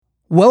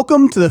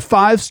Welcome to the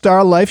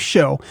 5-Star Life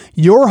Show,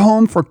 your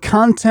home for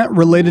content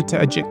related to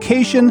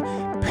education,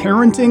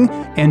 parenting,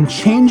 and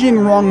changing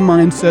wrong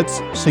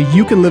mindsets so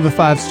you can live a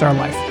 5-star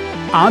life.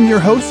 I'm your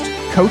host,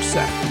 Coach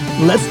Seth.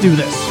 Let's do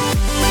this.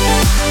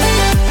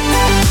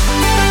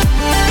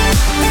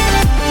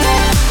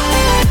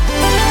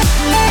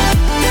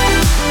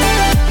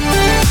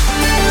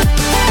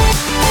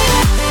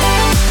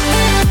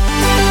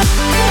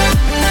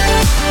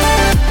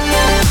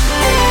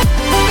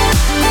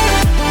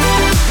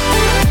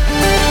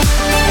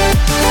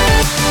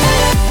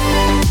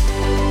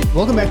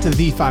 Welcome back to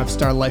the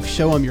 5-Star Life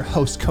Show. I'm your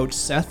host, Coach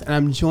Seth, and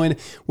I'm joined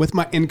with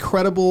my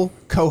incredible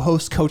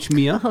co-host, Coach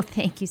Mia. Oh,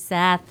 thank you,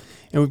 Seth.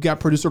 And we've got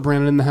producer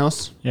Brandon in the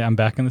house. Yeah, I'm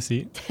back in the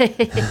seat.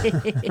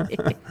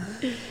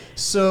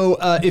 So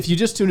if you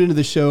just tuned into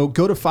the show,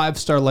 go to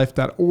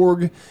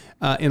 5starlife.org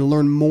and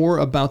learn more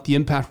about the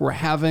impact we're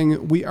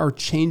having. We are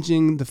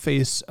changing the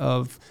face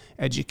of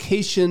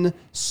education,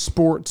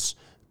 sports,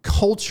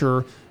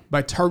 culture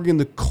by targeting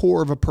the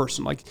core of a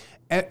person. Like,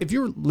 if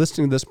you're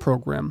listening to this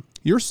program,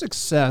 your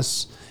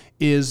success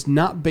is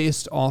not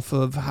based off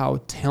of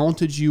how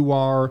talented you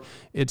are.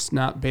 It's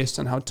not based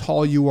on how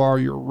tall you are,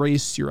 your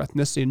race, your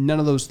ethnicity, none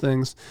of those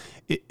things.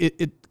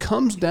 It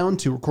comes down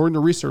to, according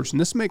to research,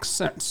 and this makes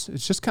sense.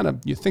 It's just kind of,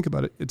 you think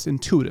about it, it's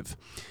intuitive.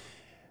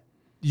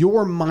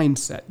 Your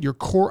mindset, your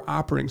core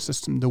operating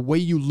system, the way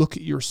you look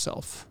at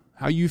yourself,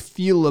 how you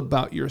feel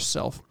about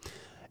yourself,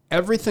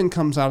 everything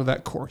comes out of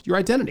that core. Your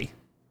identity.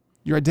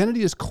 Your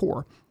identity is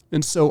core.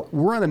 And so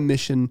we're on a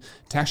mission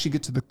to actually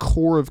get to the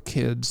core of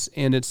kids,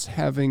 and it's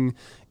having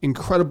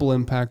incredible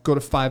impact. Go to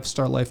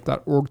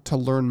 5starlife.org to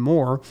learn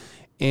more.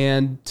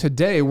 And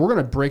today we're going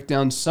to break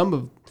down some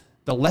of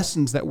the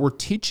lessons that we're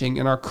teaching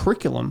in our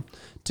curriculum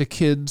to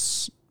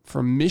kids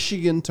from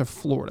Michigan to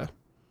Florida.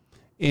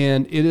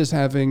 And it is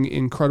having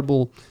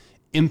incredible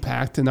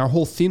impact. And our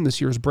whole theme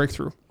this year is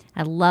breakthrough.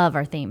 I love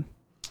our theme.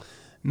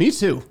 Me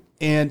too.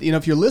 And,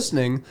 if you're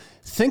listening,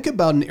 think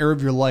about an area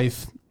of your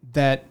life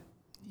that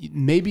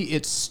maybe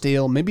it's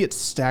stale, maybe it's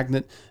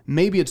stagnant,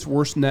 maybe it's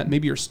worse than that,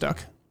 maybe you're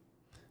stuck.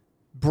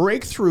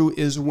 Breakthrough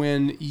is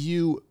when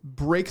you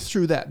break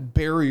through that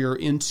barrier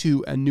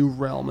into a new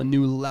realm, a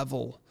new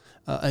level,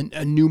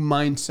 a new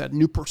mindset,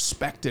 new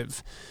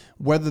perspective,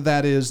 whether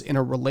that is in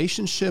a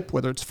relationship,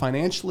 whether it's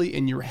financially,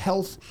 in your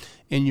health,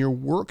 in your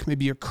work,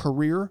 maybe your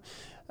career.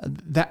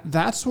 That's what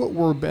that's what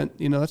we're going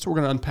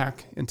to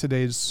unpack in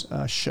today's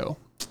show.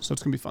 So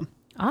it's going to be fun.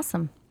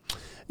 Awesome.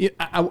 Yeah,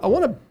 I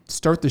want to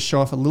start the show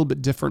off a little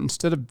bit different.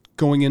 Instead of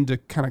going into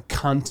kind of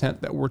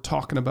content that we're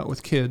talking about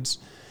with kids,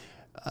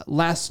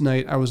 last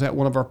night I was at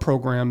one of our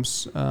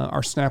programs,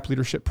 our Snap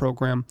Leadership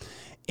program,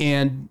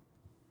 and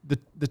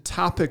the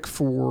topic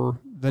for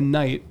the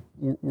night,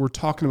 we're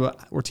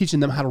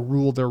teaching them how to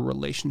rule their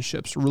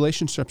relationships.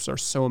 Relationships are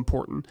so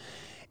important.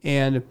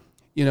 And,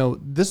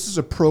 this is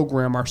a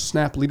program, our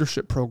Snap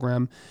Leadership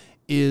program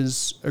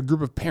is a group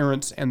of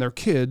parents and their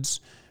kids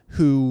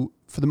who,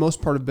 for the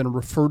most part, have been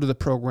referred to the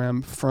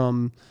program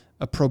from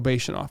a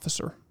probation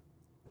officer.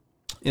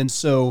 And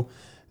so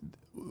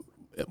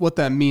what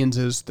that means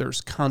is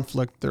there's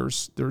conflict,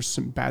 there's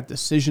some bad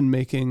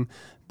decision-making.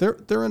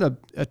 They're in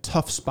a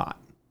tough spot.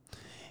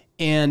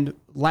 And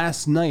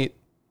last night,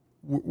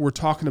 we're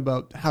talking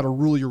about how to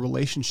rule your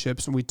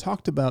relationships, and we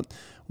talked about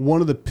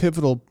one of the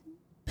pivotal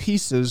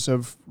pieces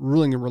of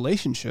ruling your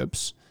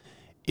relationships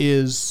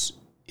is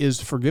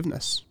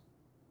forgiveness,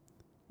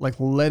 like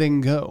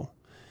letting go.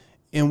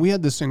 And we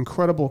had this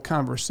incredible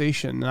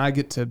conversation, and I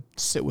get to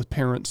sit with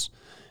parents.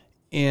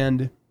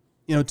 And,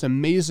 it's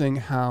amazing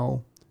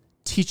how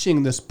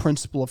teaching this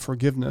principle of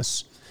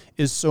forgiveness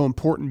is so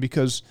important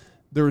because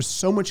there is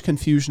so much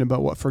confusion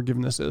about what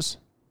forgiveness is.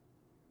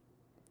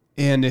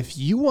 And if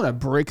you want to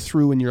break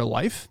through in your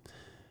life,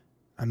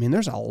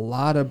 there's a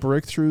lot of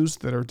breakthroughs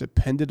that are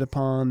dependent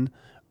upon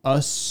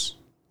us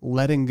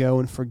letting go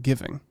and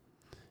forgiving.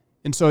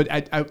 And so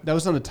that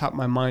was on the top of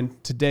my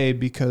mind today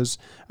because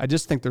I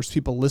just think there's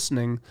people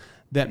listening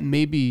that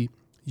maybe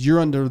you're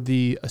under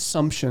the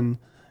assumption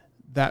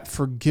that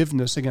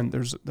forgiveness, again,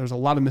 there's a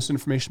lot of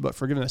misinformation about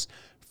forgiveness.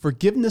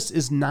 Forgiveness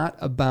is not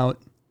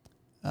about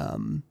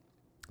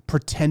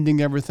pretending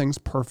everything's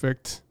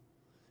perfect.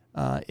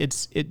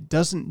 It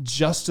doesn't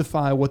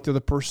justify what the other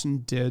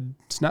person did.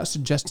 It's not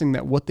suggesting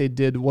that what they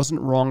did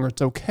wasn't wrong or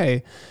it's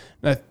okay.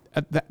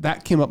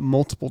 That came up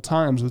multiple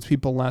times with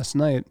people last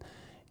night.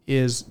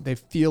 Is they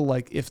feel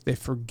like if they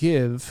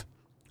forgive,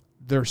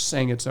 they're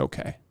saying it's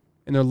okay.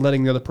 And they're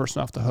letting the other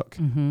person off the hook.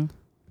 Mm-hmm.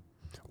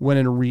 When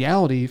in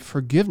reality,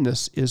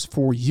 forgiveness is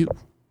for you.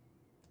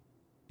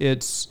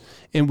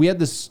 And we had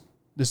this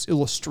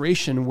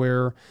illustration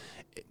where,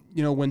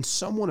 when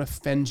someone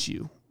offends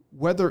you,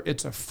 whether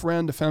it's a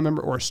friend, a family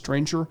member, or a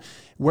stranger,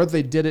 whether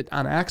they did it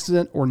on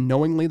accident or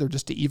knowingly, they're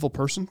just an evil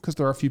person, because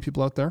there are a few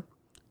people out there.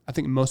 I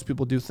think most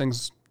people do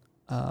things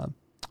that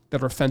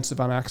are offensive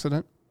on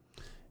accident.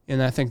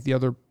 And I think the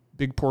other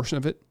big portion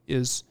of it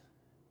is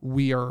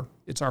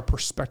it's our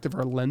perspective,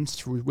 our lens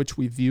through which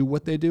we view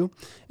what they do.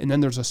 And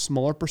then there's a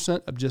smaller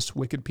percent of just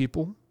wicked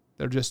people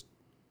that are just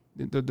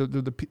They're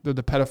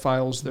the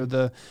pedophiles.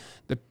 They're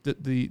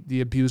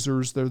the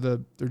abusers.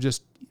 They're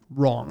just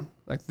wrong.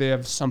 Like they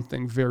have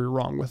something very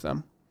wrong with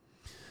them.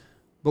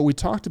 But we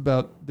talked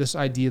about this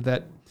idea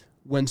that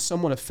when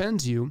someone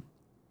offends you,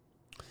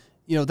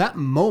 that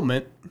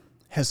moment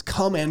has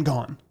come and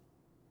gone.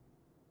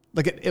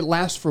 Like it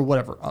lasts for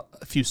whatever,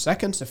 a few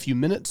seconds, a few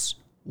minutes,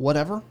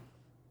 whatever.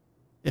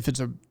 If it's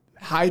a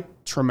high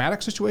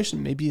traumatic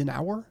situation, maybe an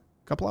hour,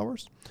 a couple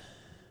hours.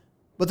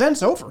 But then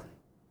it's over.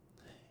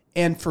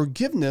 And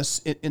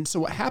forgiveness, and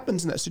so what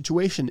happens in that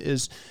situation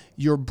is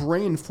your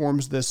brain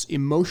forms this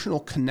emotional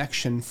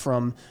connection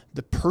from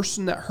the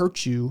person that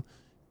hurt you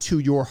to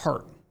your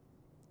heart.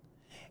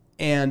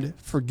 And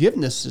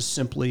forgiveness is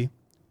simply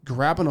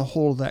grabbing a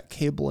hold of that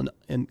cable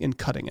and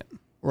cutting it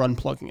or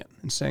unplugging it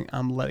and saying,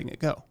 I'm letting it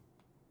go.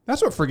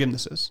 That's what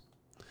forgiveness is.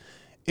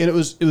 And it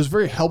was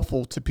very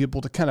helpful to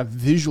people to kind of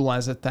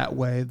visualize it that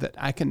way, that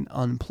I can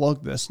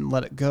unplug this and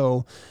let it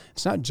go.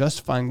 It's not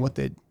justifying what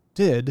they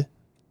did,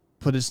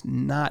 but it's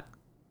not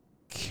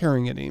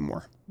carrying it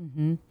anymore.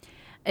 Mm-hmm.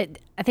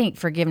 I think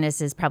forgiveness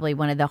is probably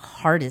one of the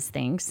hardest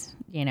things,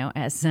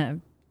 as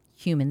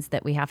humans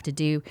that we have to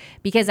do,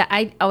 because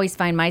I always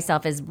find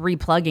myself as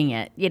replugging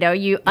it. You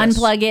Yes.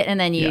 unplug it and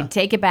then you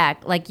take it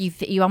back. Like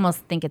you almost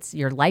think it's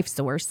your life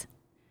source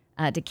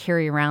to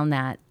carry around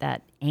that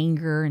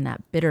anger and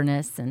that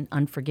bitterness and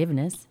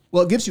unforgiveness.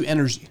 Well, it gives you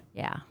energy.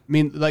 Yeah. I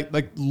mean, like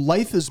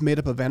life is made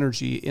up of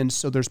energy, and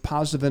so there's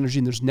positive energy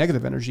and there's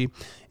negative energy,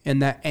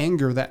 and that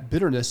anger, that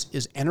bitterness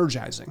is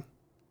energizing.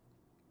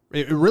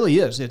 It really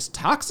is. It's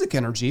toxic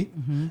energy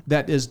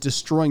that is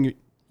destroying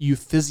you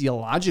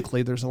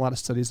physiologically. There's a lot of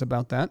studies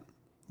about that.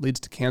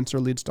 Leads to cancer,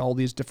 leads to all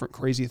these different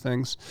crazy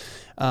things.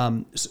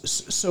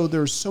 So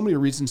there's so many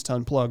reasons to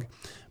unplug,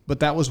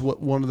 but that was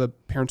what one of the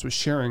parents was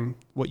sharing,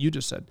 what you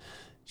just said.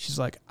 She's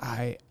like,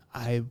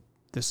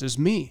 this is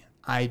me.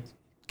 I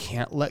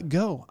can't let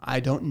go. I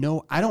don't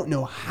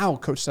know how,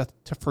 Coach Seth,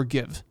 to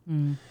forgive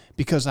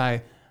because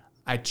I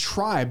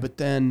try, but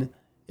then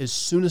as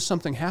soon as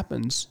something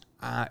happens,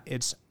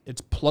 it's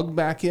plugged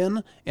back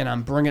in and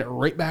I'm bringing it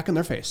right back in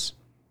their face.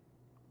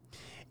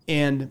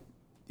 And,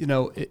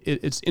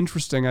 it's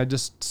interesting. I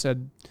just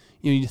said,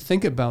 you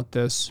think about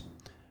this,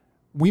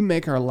 we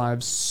make our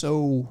lives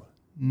so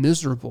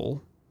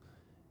miserable.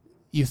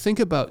 You think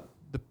about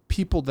the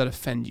people that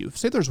offend you.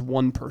 Say there's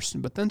one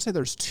person, but then say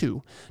there's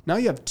two. Now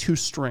you have two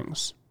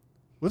strings.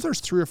 What if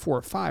there's 3 or 4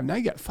 or 5? Now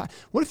you got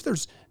 5. What if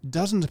there's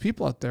dozens of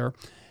people out there?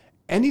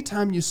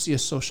 Anytime you see a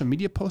social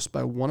media post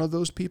by one of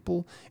those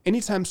people,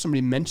 anytime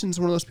somebody mentions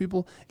one of those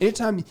people,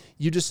 anytime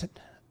you just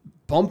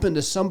bump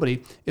into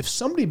somebody, if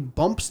somebody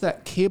bumps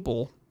that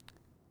cable,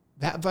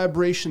 that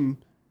vibration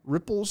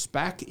ripples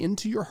back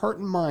into your heart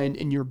and mind,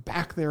 and you're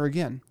back there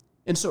again.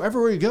 And so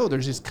everywhere you go,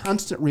 there's these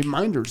constant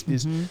reminders.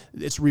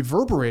 It's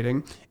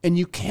reverberating, and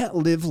you can't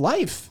live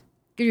life.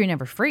 You're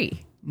never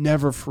free.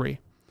 Never free.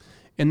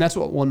 And that's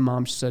what one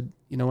mom said,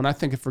 when I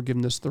think of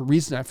forgiveness, the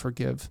reason I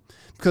forgive,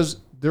 because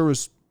there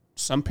was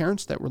some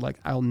parents that were like,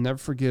 I'll never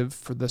forgive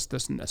for this,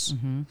 this, and this.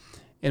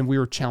 And we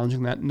were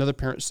challenging that. Another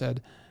parent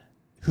said,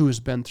 who has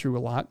been through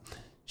a lot,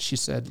 she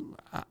said,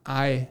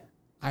 I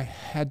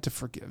had to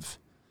forgive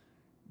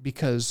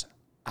because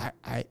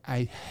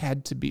I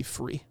had to be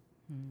free.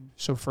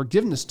 So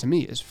forgiveness to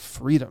me is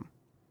freedom,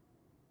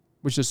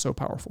 which is so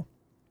powerful.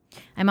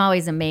 I'm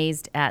always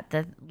amazed at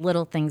the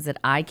little things that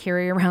I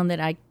carry around that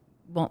I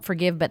won't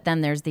forgive, but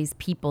then there's these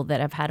people that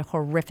have had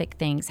horrific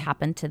things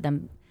happen to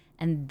them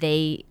and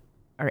they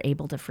are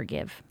able to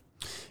forgive.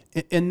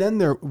 And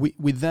then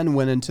we then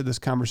went into this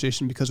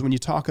conversation because when you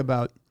talk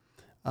about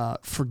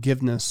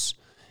forgiveness,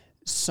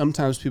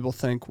 sometimes people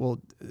think,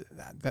 well,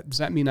 does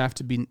that mean I have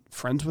to be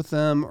friends with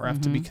them or I have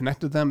to be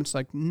connected to them? It's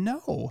like,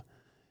 no,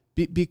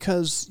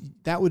 because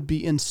that would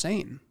be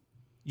insane.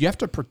 You have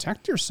to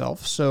protect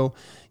yourself. So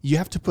you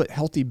have to put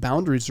healthy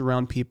boundaries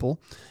around people,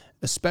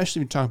 especially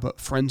when you talk about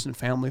friends and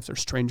family. If they're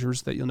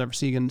strangers that you'll never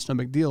see again, it's no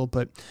big deal.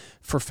 But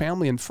for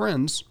family and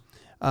friends,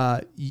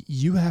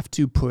 you have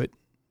to put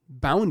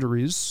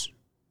boundaries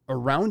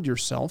around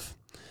yourself.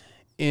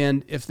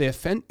 And if they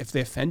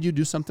offend you,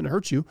 do something to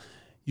hurt you,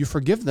 you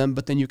forgive them,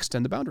 but then you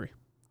extend the boundary.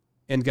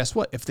 And guess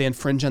what? If they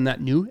infringe on that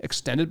new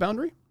extended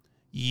boundary,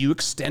 you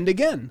extend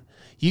again.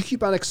 You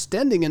keep on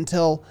extending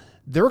until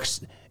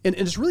and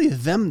it's really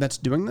them that's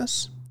doing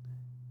this.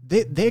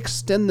 They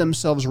extend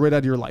themselves right out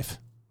of your life.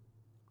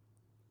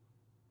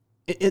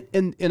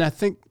 And I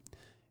think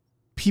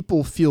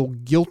people feel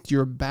guilty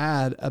or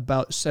bad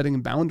about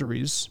setting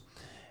boundaries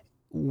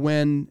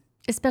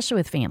especially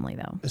with family,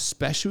 though.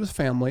 Especially with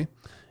family.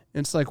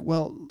 And it's like,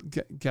 well,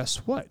 guess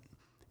what?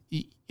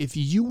 If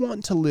you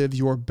want to live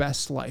your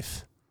best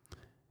life,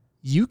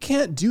 you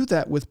can't do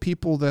that with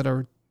people that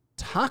are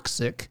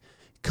toxic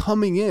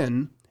coming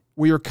in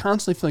where you're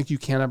constantly feeling like you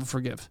can't ever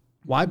forgive.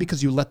 Why?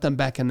 Because you let them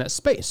back in that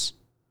space.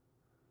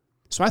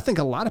 So I think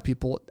a lot of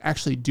people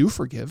actually do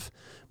forgive,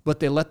 but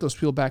they let those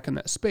people back in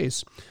that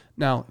space.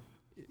 Now,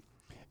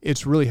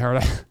 it's really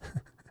hard,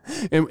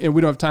 and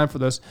we don't have time for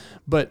this,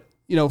 but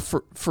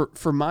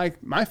for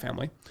my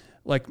family,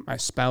 like my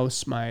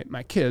spouse,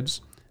 my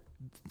kids,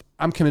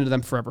 I'm committed to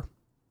them forever.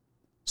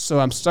 So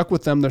I'm stuck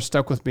with them. They're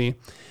stuck with me.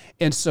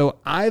 And so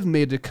I've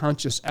made a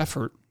conscious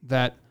effort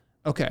that,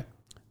 okay,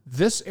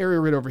 this area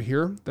right over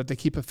here that they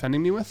keep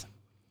offending me with,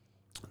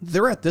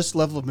 they're at this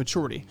level of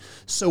maturity.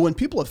 So when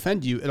people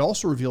offend you, it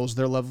also reveals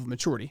their level of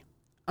maturity.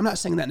 I'm not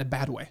saying that in a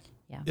bad way.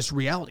 Yeah. It's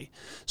reality.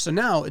 So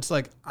now it's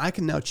like I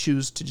can now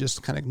choose to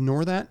just kind of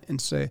ignore that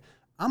and say,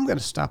 I'm going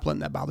to stop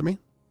letting that bother me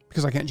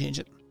because I can't change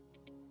it.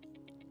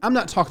 I'm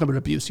not talking about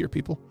abuse here,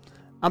 people.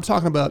 I'm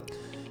talking about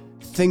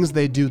things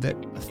they do that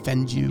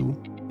offend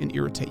you and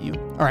irritate you.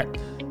 All right.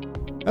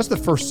 That's the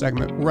first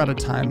segment. We're out of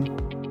time.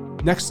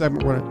 Next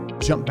segment, we're going to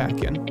jump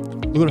back in.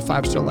 We'll go to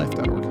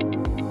 5starlife.org.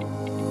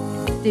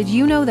 Did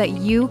you know that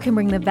you can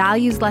bring the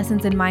values,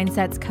 lessons, and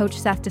mindsets Coach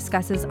Seth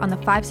discusses on the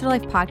 5-Star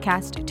Life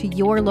podcast to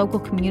your local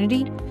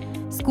community?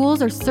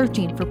 Schools are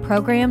searching for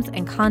programs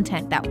and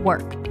content that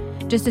work.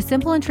 Just a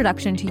simple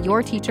introduction to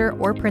your teacher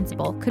or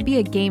principal could be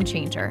a game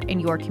changer in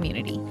your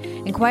community.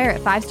 Inquire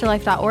at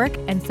 5starlife.org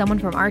and someone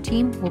from our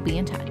team will be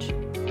in touch.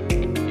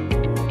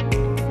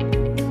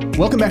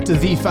 Welcome back to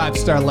the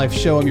 5-Star Life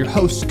Show. I'm your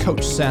host,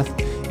 Coach Seth,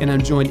 and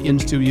I'm joined in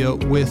studio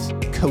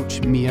with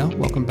Coach Mia.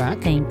 Welcome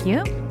back. Thank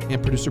you.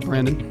 And producer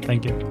Brandon.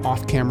 Thank you.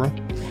 Off camera.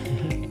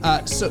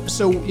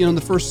 So in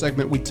the first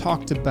segment, we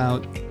talked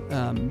about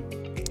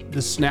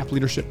the SNAP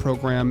Leadership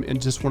Program,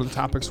 and just one of the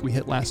topics we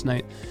hit last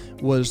night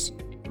was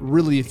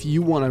really, if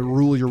you want to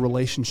rule your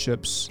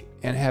relationships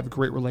and have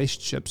great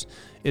relationships,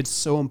 it's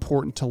so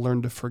important to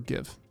learn to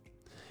forgive.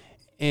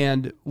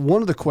 And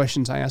one of the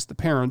questions I asked the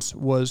parents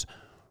was,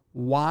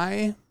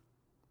 why?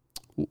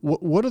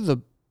 What are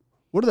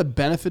the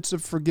benefits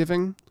of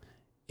forgiving,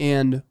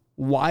 and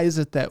why is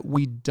it that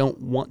we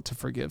don't want to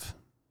forgive?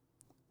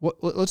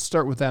 Let's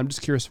start with that. I'm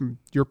just curious from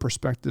your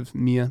perspective,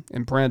 Mia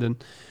and Brandon.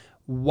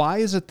 Why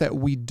is it that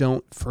we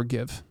don't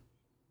forgive?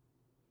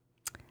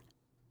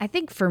 I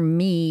think for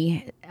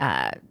me,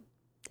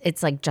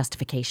 it's like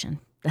justification.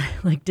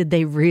 Like, did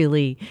they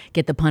really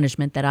get the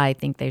punishment that I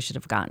think they should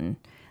have gotten?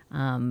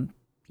 And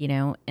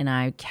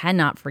I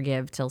cannot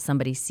forgive till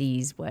somebody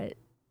sees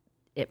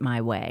it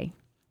my way.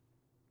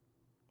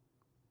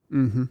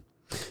 Mm-hmm.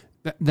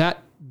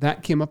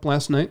 That came up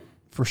last night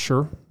for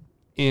sure.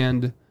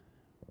 And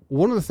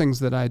one of the things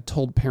that I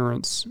told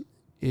parents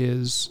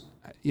is,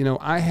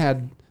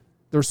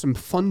 there's some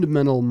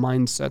fundamental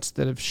mindsets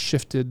that have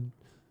shifted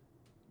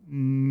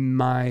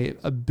my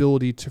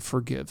ability to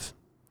forgive.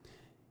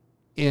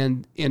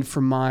 And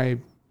from my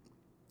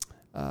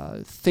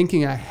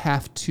thinking I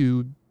have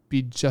to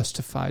be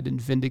justified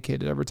and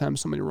vindicated every time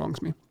somebody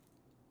wrongs me.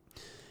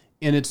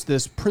 And it's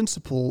this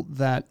principle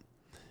that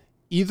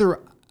either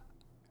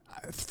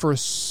for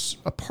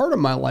a part of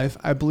my life,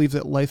 I believe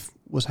that life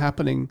was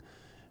happening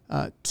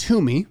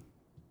to me.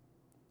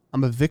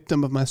 I'm a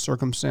victim of my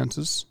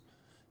circumstances.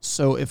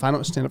 So if I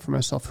don't stand up for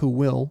myself, who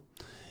will?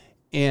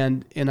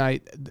 And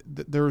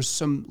there's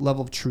some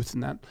level of truth in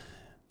that.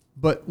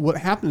 But what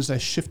happened is I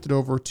shifted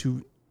over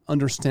to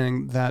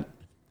understanding that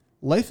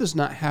life is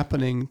not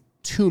happening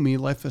to me,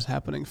 life is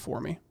happening for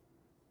me.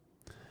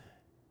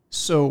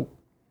 So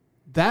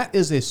that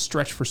is a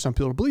stretch for some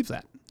people to believe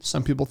that.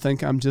 Some people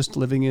think I'm just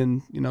living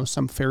in,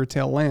 some fairy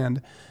tale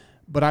land,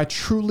 but I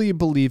truly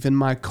believe in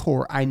my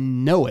core, I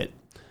know it,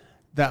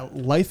 that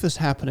life is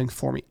happening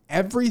for me.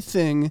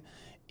 Everything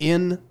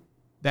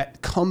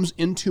that comes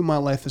into my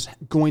life is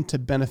going to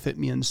benefit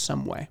me in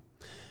some way.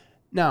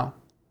 Now,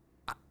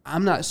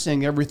 I'm not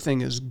saying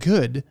everything is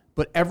good,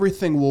 but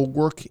everything will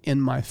work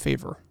in my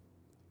favor.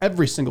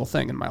 Every single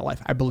thing in my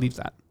life, I believe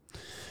that.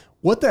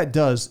 What that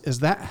does is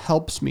that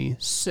helps me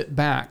sit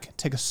back,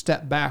 take a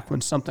step back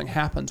when something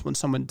happens, when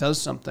someone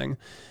does something,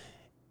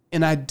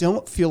 and I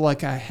don't feel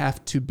like I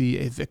have to be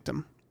a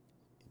victim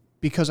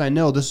because I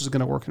know this is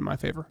going to work in my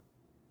favor.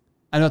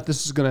 I know that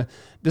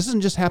this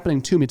isn't just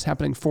happening to me, it's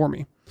happening for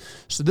me.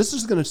 So this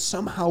is going to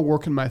somehow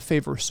work in my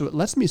favor. So it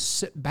lets me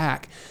sit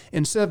back.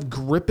 Instead of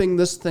gripping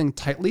this thing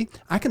tightly,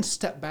 I can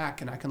step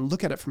back and I can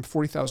look at it from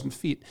 40,000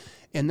 feet.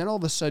 And then all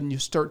of a sudden you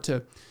start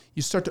to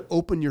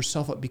open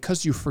yourself up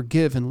because you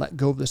forgive and let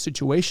go of the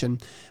situation.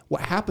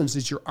 What happens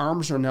is your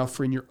arms are now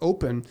free and you're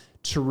open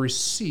to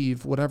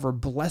receive whatever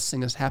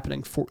blessing is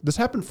happening. This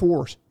happened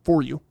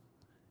for you.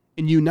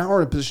 And you now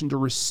are in a position to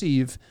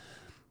receive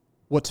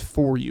what's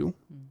for you.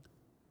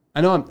 I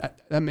know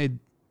that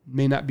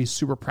may not be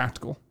super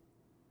practical,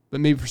 but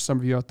maybe for some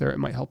of you out there, it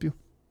might help you.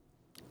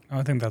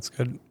 I think that's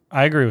good.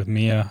 I agree with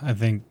Mia. I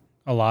think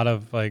a lot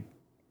of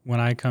when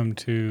I come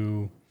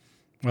to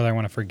whether I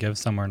want to forgive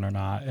someone or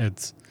not,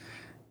 it's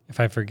if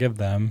I forgive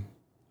them,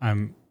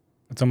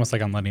 it's almost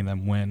like I'm letting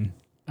them win.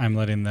 I'm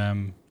letting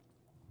them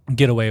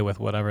get away with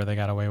whatever they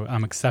got away with.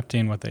 I'm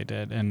accepting what they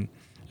did. And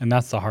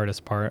that's the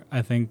hardest part,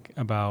 I think,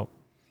 about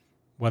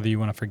whether you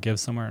want to forgive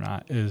someone or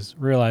not, is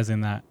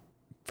realizing that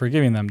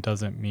forgiving them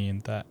doesn't mean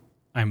that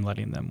I'm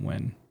letting them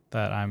win,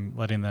 that I'm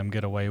letting them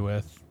get away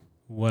with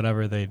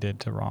whatever they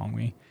did to wrong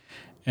me.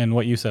 And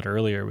what you said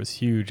earlier was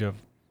huge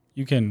of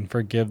you can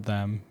forgive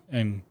them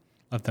and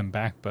let them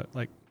back, but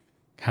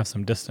have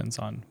some distance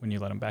on when you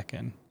let them back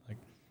in.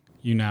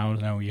 you now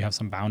know you have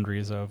some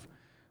boundaries of,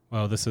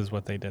 well, this is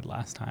what they did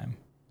last time.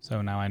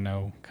 So now I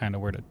know kind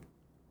of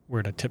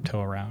where to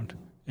tiptoe around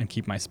and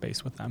keep my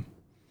space with them.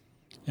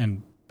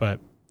 But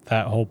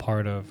that whole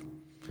part of,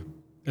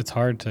 it's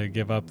hard to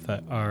give up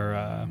that our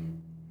a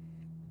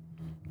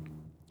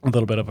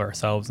little bit of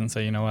ourselves and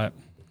say, you know what,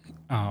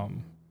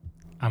 I'm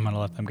going to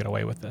let them get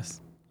away with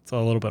this. It's a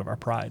little bit of our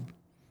pride.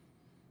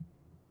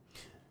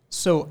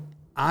 So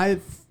I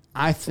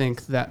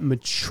think that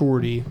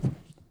maturity,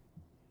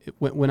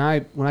 when I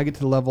get to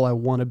the level I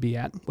want to be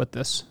at with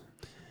this,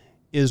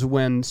 is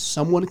when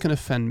someone can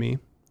offend me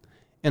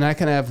and I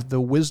can have the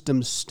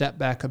wisdom step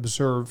back,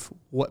 observe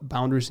what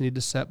boundaries I need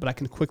to set, but I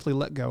can quickly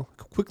let go,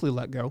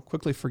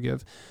 quickly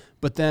forgive,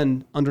 but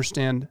then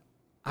understand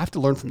I have to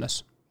learn from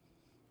this.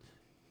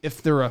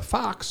 If they're a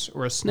fox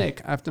or a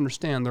snake, I have to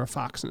understand they're a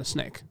fox and a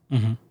snake.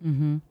 Mm-hmm.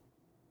 Mm-hmm.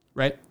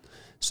 Right?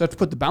 So I have to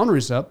put the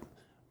boundaries up,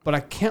 but I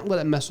can't let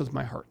it mess with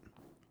my heart.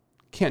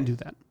 Can't do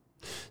that.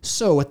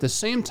 So at the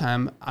same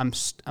time, I'm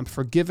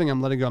forgiving,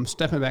 I'm letting go, I'm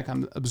stepping back,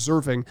 I'm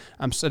observing,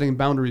 I'm setting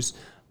boundaries,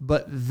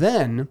 but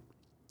then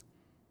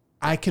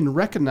I can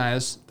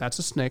recognize that's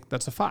a snake,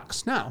 that's a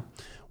fox. Now,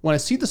 when I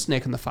see the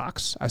snake and the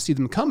fox, I see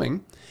them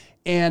coming,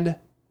 and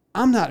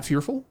I'm not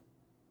fearful.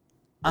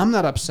 I'm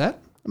not upset.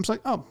 I'm just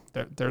like, oh,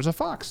 there's a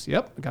fox.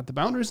 Yep, I got the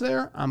boundaries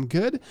there. I'm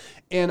good.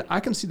 And I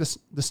can see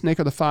the snake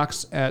or the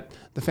fox at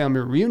the family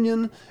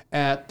reunion,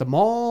 at the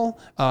mall,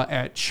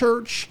 at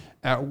church,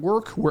 at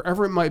work,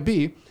 wherever it might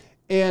be.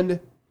 And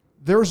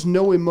there's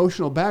no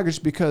emotional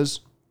baggage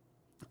because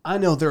I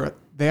know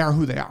they are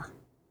who they are.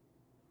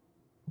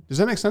 Does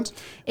that make sense?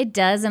 It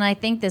does, and I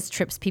think this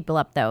trips people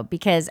up, though,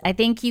 because I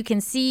think you can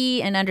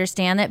see and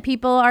understand that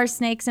people are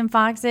snakes and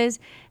foxes,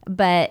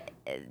 but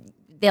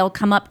they'll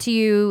come up to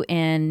you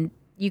and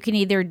you can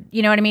either,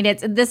 you know what I mean?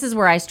 This is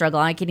where I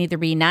struggle. I can either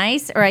be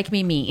nice or I can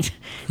be mean.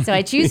 So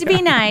I choose to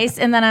be nice,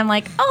 and then I'm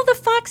like, oh, the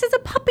fox is a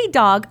puppy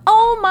dog.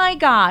 Oh, my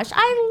gosh,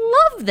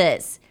 I love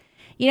this.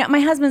 You know, my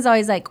husband's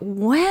always like,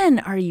 when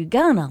are you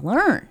going to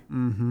learn?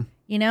 Mm-hmm.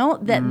 You know,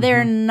 that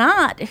they're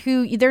not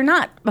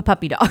a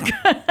puppy dog.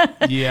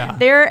 Yeah.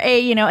 They're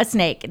a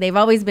snake. They've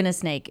always been a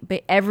snake.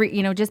 But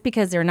just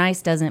because they're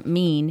nice doesn't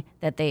mean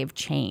that they've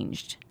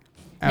changed.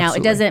 Absolutely. Now,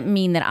 it doesn't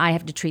mean that I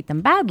have to treat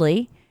them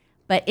badly,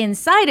 but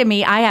inside of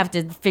me, I have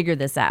to figure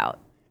this out.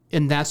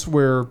 And that's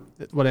where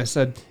what I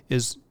said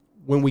is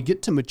when we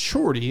get to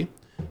maturity,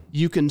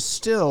 you can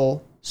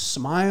still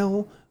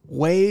smile,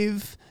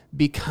 wave,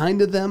 be kind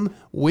to them,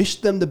 wish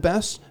them the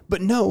best,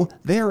 but no,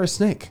 they are a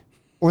snake.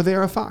 Or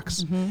they're a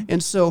fox. Mm-hmm.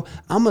 And so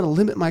I'm going to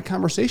limit my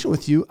conversation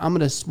with you. I'm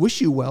going to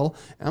wish you well.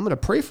 And I'm going to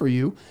pray for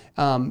you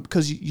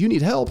because you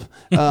need help.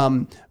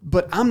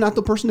 But I'm not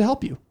the person to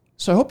help you.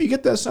 So I hope you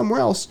get that somewhere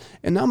else.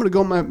 And now I'm going to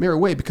go my merry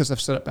way because I've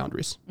set up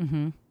boundaries.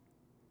 Mm-hmm.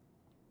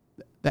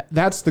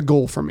 That's the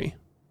goal for me.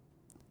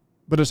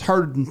 But it's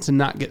hard to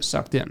not get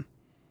sucked in.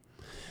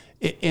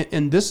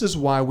 And this is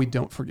why we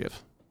don't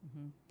forgive.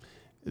 Mm-hmm.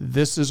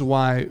 This is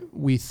why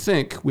we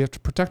think we have to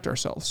protect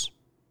ourselves.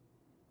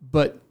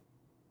 But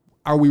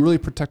are we really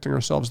protecting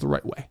ourselves the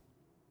right way?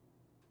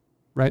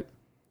 Right?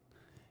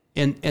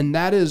 And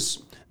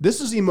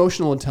this is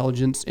emotional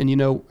intelligence.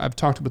 And, I've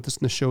talked about this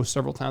in the show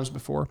several times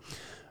before,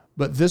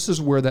 but this is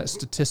where that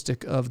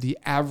statistic of the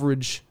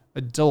average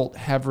adult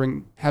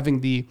having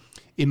the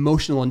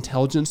emotional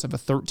intelligence of a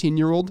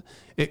 13-year-old,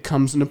 it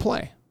comes into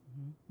play.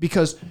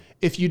 Because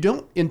if you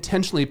don't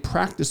intentionally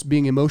practice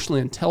being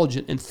emotionally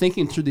intelligent and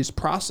thinking through these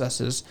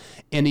processes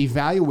and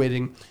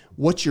evaluating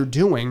what you're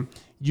doing,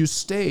 you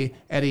stay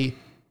at a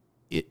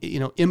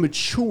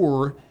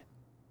immature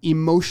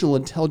emotional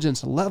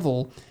intelligence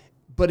level.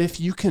 But if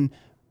you can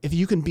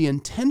be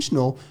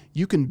intentional,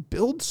 you can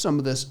build some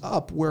of this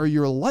up where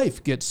your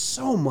life gets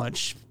so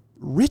much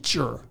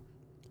richer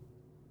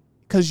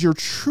because you're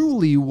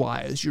truly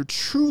wise, you're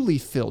truly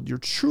filled, you're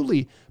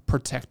truly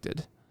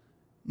protected,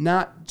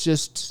 not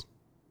just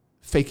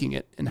faking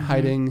it and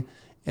hiding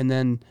and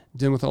then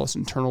dealing with all this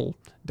internal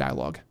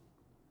dialogue.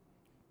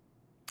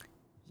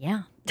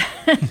 Yeah.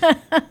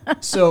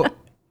 So,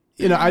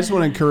 I just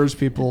want to encourage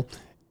people,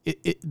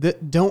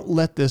 don't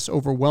let this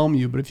overwhelm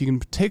you. But if you can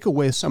take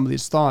away some of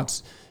these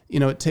thoughts,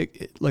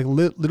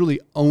 literally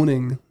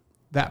owning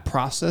that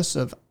process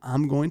of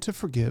I'm going to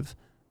forgive.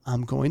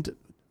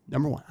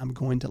 Number one, I'm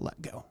going to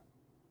let go.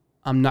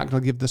 I'm not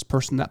going to give this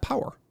person that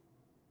power.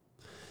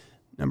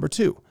 Number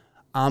two,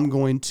 I'm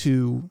going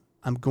to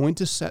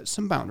set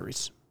some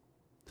boundaries.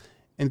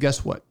 And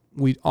guess what?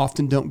 We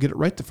often don't get it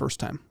right the first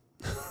time.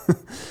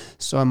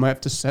 So I might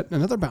have to set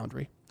another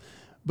boundary.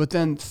 But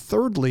then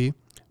thirdly,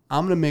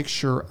 I'm going to make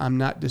sure I'm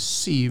not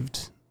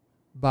deceived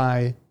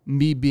by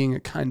me being a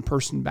kind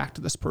person back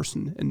to this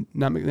person and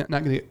not going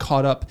to get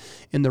caught up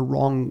in the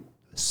wrong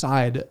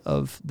side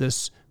of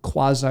this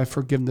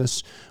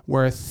quasi-forgiveness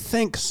where I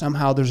think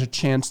somehow there's a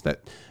chance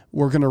that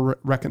we're going to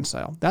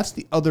reconcile. That's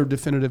the other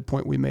definitive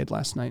point we made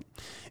last night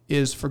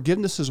is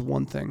forgiveness is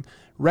one thing.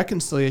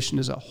 Reconciliation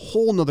is a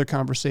whole nother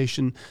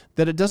conversation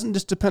that it doesn't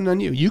just depend on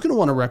you. You can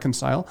want to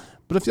reconcile,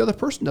 but if the other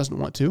person doesn't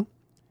want to,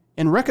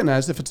 and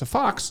recognize if it's a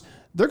fox,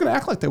 they're going to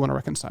act like they want to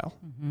reconcile.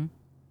 Mm-hmm.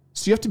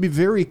 So you have to be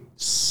very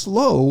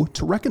slow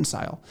to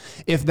reconcile.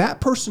 If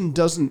that person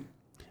doesn't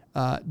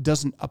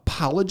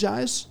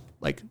apologize,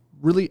 like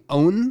really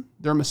own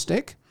their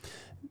mistake,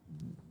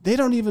 they're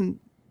not even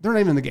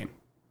in the game.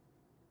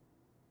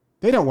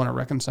 They don't want to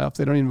reconcile if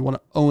they don't even want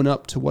to own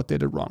up to what they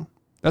did wrong.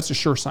 That's a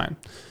sure sign.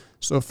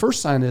 So the first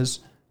sign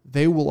is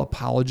they will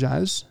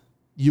apologize.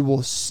 You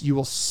will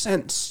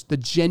sense the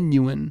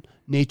genuine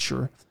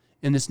nature,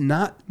 and it's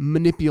not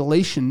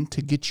manipulation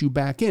to get you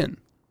back in.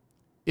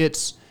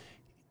 It's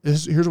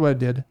here's what I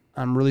did.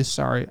 I'm really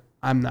sorry.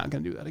 I'm not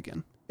going to do that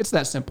again. It's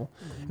that simple.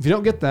 Mm-hmm. If you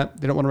don't get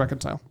that, they don't want to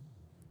reconcile.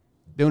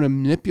 They want to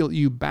manipulate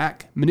you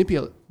back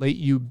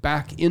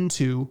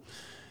into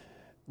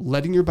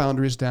letting your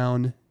boundaries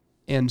down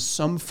and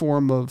some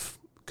form of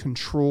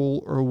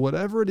control or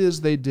whatever it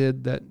is they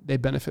did that they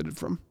benefited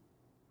from.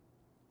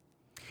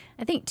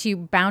 I think too,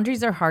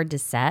 boundaries are hard to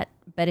set,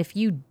 but if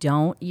you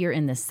don't, you're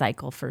in this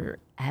cycle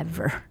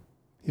forever.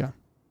 Yeah.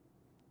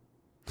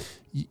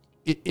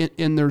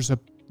 And there's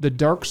the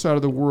dark side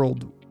of the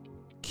world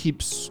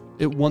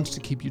wants to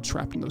keep you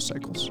trapped in those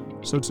cycles.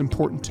 So it's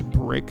important to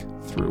break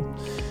through.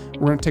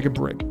 We're going to take a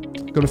break.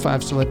 Go to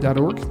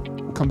 5starlife.org.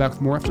 We'll come back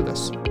with more after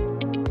this.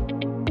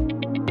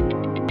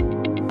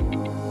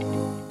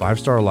 5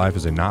 Star Life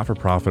is a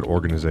not-for-profit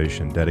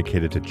organization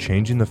dedicated to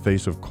changing the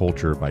face of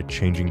culture by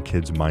changing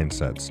kids'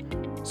 mindsets.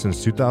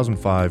 Since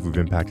 2005, we've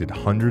impacted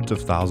hundreds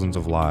of thousands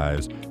of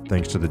lives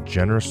thanks to the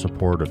generous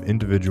support of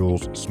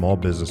individuals, small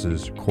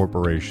businesses,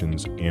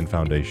 corporations, and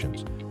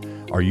foundations.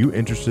 Are you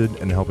interested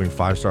in helping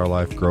 5 Star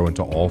Life grow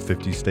into all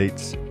 50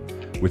 states?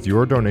 With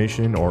your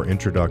donation or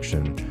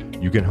introduction,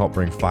 you can help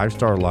bring 5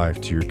 Star Life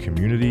to your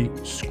community,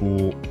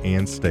 school,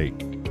 and state.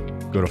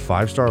 Go to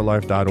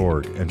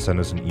 5starlife.org and send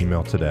us an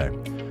email today.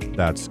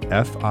 That's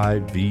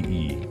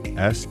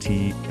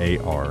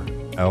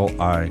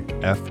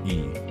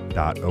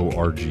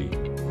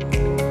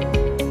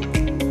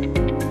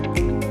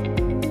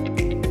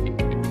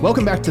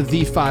Welcome back to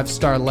the 5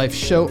 Star Life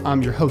Show.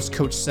 I'm your host,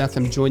 Coach Seth.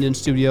 I'm joined in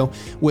studio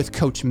with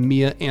Coach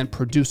Mia and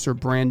producer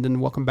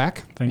Brandon. Welcome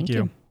back. Thank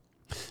you.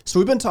 So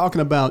we've been talking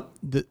about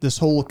this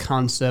whole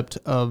concept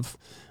of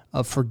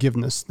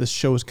forgiveness. This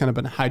show has kind of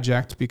been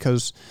hijacked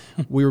because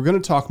we were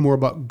going to talk more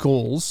about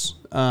goals,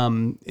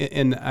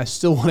 and I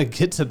still want to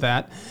get to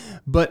that.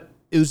 But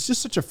it was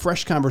just such a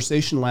fresh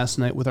conversation last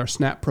night with our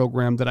SNAP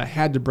program that I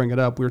had to bring it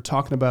up. We were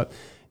talking about,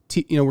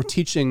 we're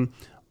teaching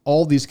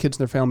all these kids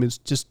and their families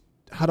just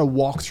how to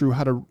walk through,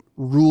 how to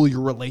rule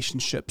your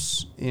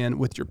relationships and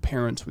with your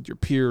parents, with your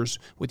peers,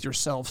 with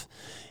yourself.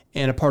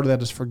 And a part of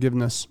that is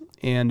forgiveness.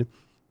 And,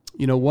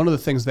 one of the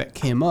things that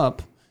came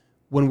up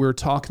when we were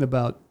talking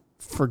about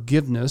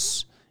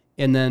forgiveness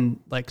and then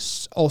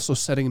also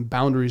setting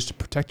boundaries to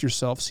protect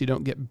yourself so you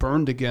don't get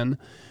burned again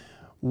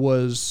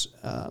was,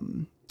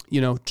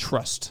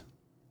 trust.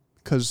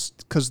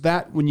 Because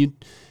that when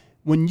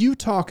you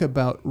talk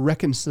about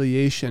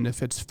reconciliation,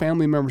 if it's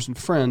family members and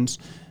friends,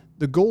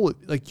 the goal,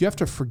 you have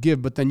to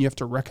forgive, but then you have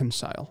to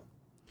reconcile.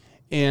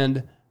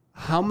 And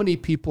how many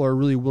people are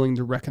really willing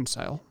to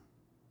reconcile?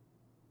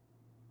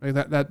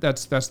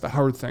 That's the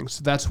hard thing.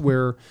 So that's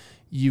where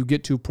you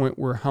get to a point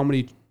where how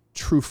many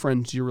true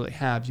friends do you really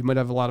have? You might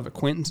have a lot of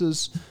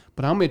acquaintances,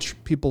 but how many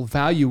people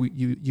value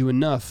you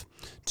enough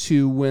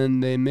to, when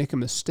they make a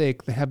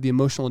mistake, they have the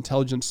emotional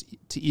intelligence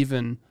to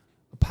even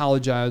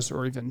apologize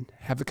or even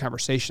have the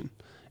conversation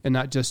and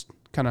not just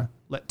kind of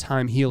let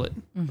time heal it,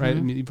 mm-hmm. right?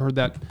 I mean, you've heard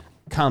that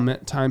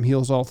comment, time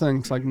heals all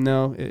things.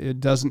 No, it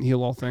doesn't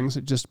heal all things.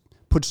 It just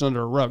puts it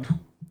under a rug.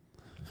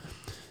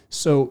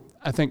 So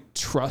I think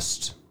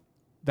trust,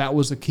 that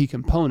was a key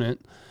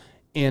component.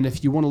 And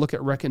if you want to look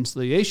at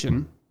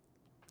reconciliation,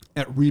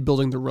 at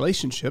rebuilding the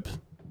relationship,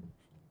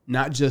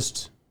 not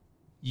just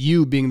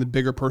you being the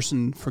bigger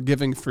person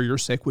forgiving for your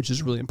sake, which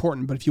is really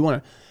important, but if you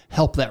want to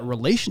help that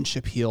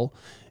relationship heal,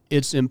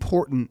 it's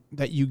important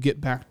that you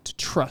get back to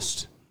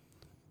trust.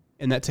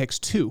 And that takes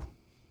two.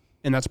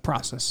 And that's a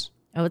process.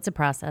 Oh, it's a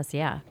process,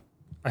 yeah.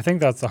 I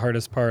think that's the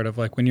hardest part of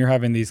when you're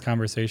having these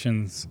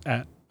conversations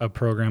at a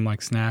program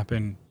like SNAP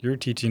and you're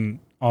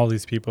teaching all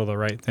these people the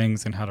right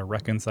things and how to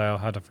reconcile,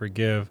 how to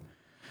forgive,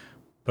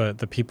 but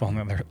the people on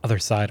the other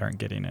side aren't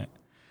getting it.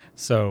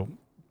 So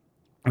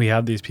we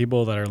have these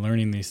people that are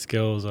learning these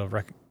skills of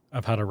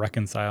how to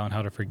reconcile and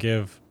how to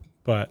forgive,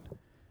 but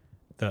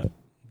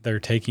they're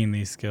taking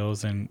these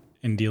skills and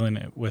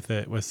dealing with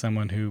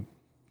someone who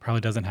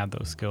probably doesn't have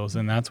those skills.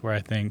 And that's where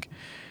I think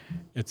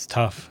it's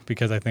tough,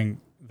 because I think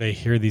they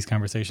hear these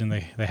conversations,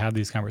 they have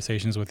these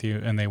conversations with you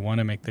and they want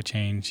to make the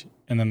change,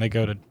 and then they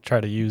go to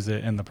try to use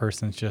it and the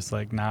person's just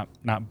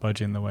not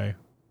budging the way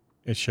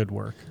it should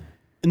work.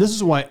 And this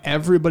is why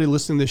everybody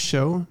listening to this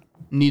show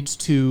needs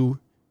to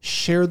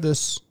share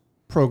this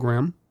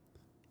program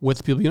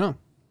with people you know.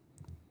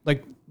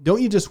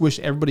 Don't you just wish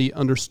everybody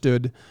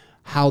understood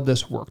how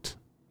this worked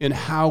and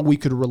how we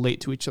could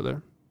relate to each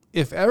other?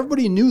 If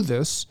everybody knew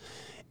this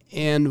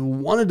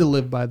and wanted to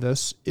live by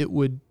this, it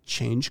would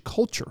change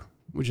culture,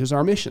 which is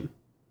our mission.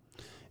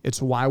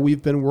 It's why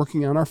we've been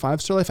working on our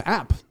 5-Star Life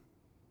app,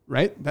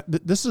 right?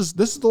 This is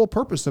the whole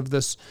purpose of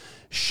this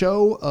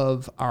show,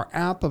 of our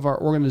app, of our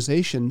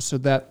organization, so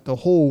that the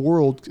whole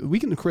world, we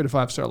can create a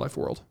 5-Star Life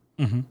world.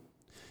 Mm-hmm.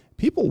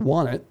 People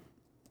want it,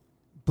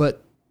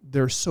 but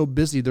they're so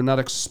busy, they're not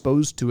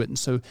exposed to it. And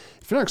so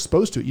if you're not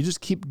exposed to it, you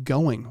just keep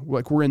going.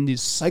 Like, we're in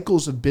these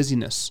cycles of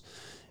busyness,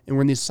 and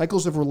we're in these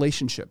cycles of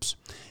relationships.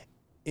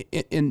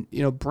 And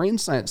brain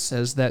science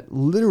says that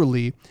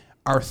literally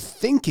our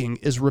thinking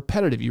is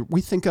repetitive. We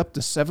think up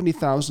to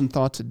 70,000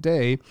 thoughts a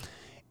day,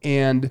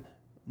 and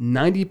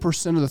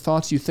 90% of the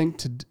thoughts you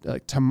think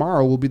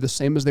tomorrow will be the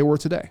same as they were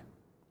today.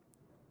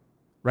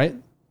 Right?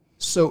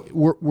 So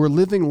we're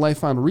living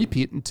life on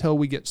repeat until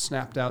we get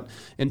snapped out,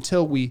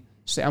 until we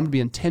say, I'm going to be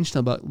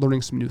intentional about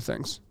learning some new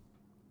things.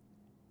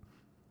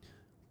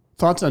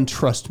 Thoughts on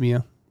trust,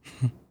 Mia,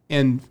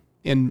 and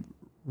in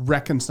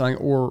reconciling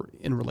or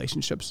in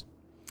relationships?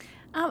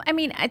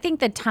 I think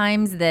the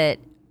times that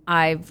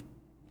I've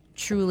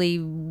truly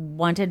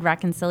wanted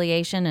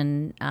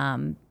reconciliation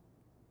and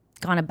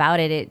gone about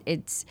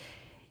it's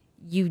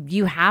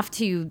you have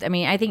to.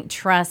 I think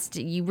trust.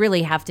 You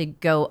really have to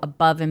go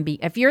above and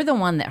if you're the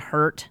one that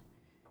hurt,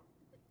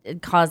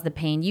 caused the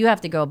pain, you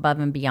have to go above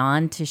and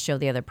beyond to show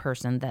the other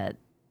person that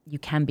you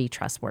can be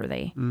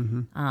trustworthy.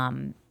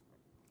 Mm-hmm.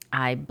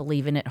 I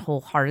believe in it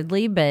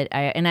wholeheartedly, but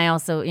I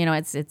also,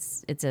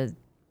 it's a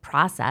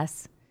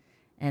process.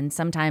 And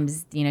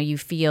sometimes, you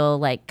feel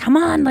like, come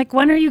on, like,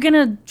 when are you going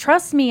to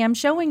trust me? I'm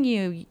showing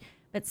you.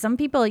 But some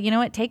people,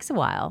 it takes a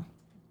while.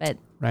 But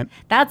right.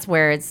 That's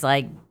where it's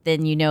like,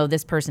 then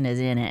this person is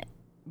in it,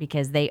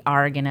 because they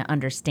are going to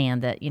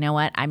understand that,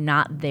 I'm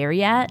not there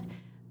yet,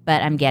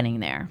 but I'm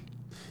getting there.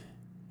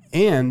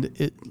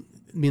 And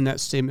that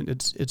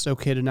statement, it's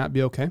okay to not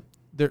be okay.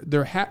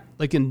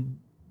 Like in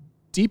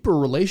deeper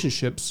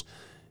relationships,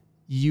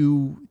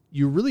 you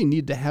really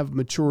need to have a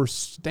mature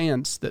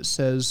stance that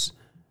says,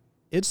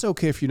 it's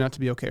okay for you not to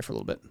be okay for a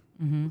little bit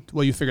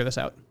while you figure this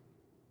out.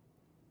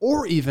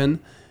 Or even,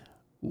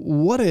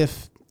 what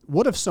if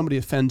somebody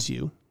offends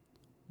you,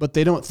 but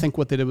they don't think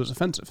what they did was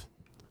offensive?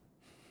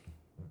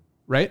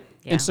 Right?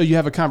 Yeah. And so you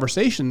have a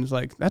conversation, it's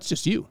like, that's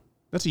just you.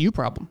 That's a you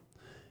problem.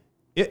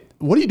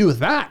 What do you do with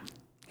that?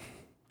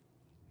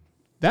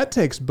 That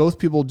takes both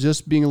people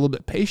just being a little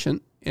bit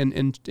patient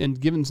and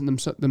giving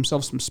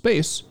themselves some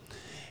space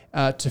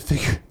to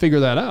figure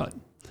that out.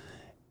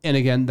 And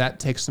again, that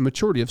takes the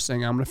maturity of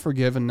saying, I'm going to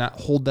forgive and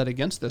not hold that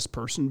against this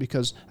person,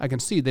 because I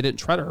can see they didn't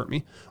try to hurt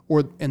me,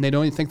 and they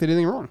don't even think they did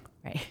anything wrong.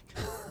 Right.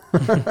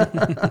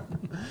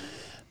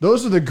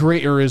 Those are the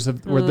gray areas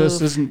where this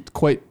isn't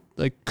quite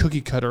like cookie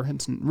cutter.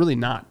 It's really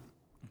not.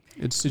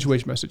 It's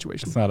situation by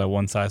situation. It's not a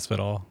one size fit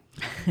all.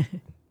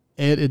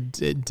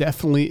 It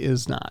definitely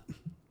is not.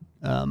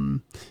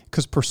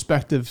 Because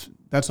perspective,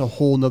 that's a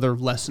whole nother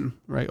lesson,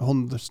 right? A whole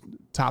nother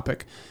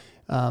topic.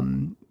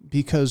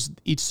 Because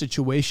each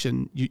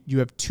situation, you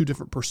have two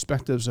different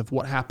perspectives of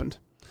what happened.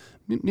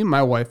 Me and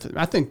my wife,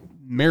 I think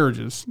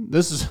marriages,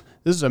 this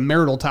is a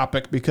marital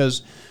topic,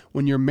 because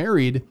when you're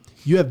married,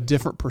 you have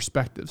different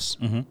perspectives.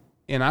 Mm-hmm.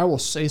 And I will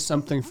say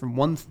something from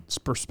one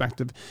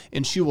perspective,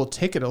 and she will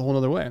take it a whole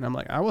other way. And I'm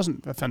like, I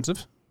wasn't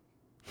offensive,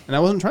 and I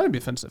wasn't trying to be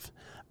offensive.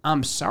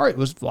 I'm sorry.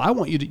 I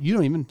want you to, you're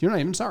not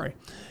even sorry.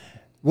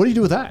 What do you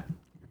do with that?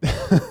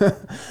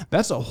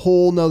 That's a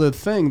whole nother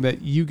thing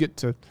that you get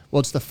to,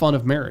 it's the fun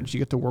of marriage. You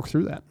get to work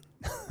through that.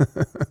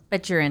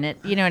 But you're in it.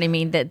 You know what I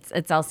mean?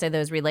 It's also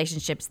those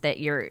relationships that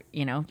you're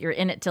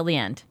in it till the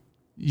end.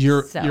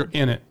 You're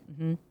in it.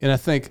 Mm-hmm. And I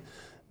think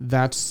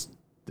that's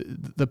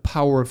the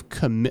power of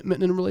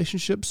commitment in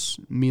relationships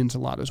means a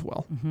lot as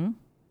well. Mm-hmm.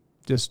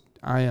 Just,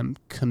 I am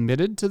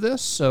committed to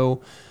this,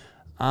 so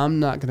I'm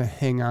not going to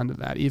hang on to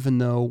that, even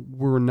though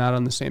we're not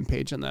on the same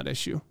page on that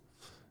issue.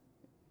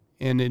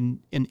 And in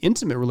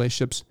intimate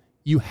relationships,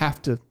 you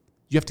have to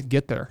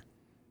get there.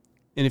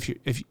 And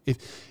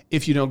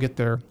if you don't get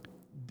there,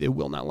 it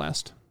will not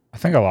last. I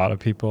think a lot of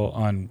people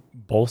on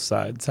both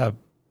sides have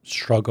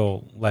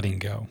struggle letting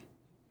go.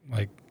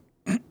 Like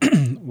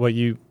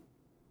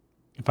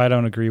if I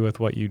don't agree with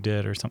what you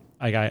did or something,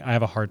 I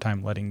have a hard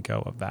time letting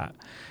go of that.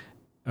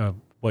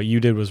 What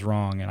you did was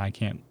wrong, and I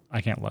can't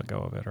let go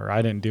of it, or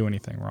I didn't do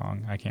anything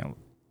wrong.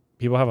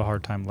 People have a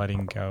hard time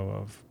letting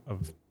go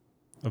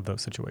of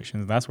those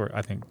situations. And that's where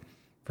I think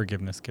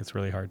forgiveness gets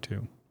really hard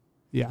too.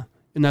 Yeah.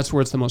 And that's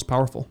where it's the most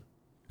powerful,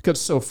 because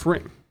it's so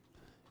freeing.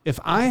 If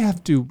I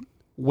have to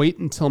wait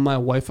until my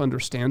wife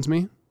understands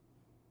me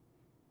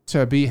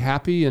to be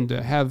happy and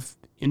to have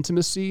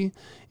intimacy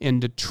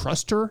and to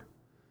trust her,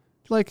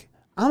 like,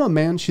 I'm a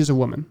man, she's a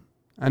woman.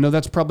 I know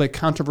that's probably a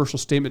controversial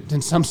statement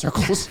in some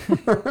circles,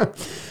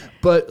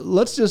 but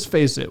let's just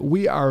face it.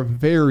 We are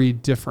very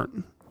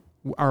different.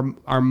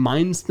 Our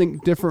minds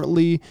think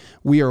differently.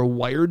 We are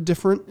wired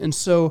different. And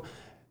so,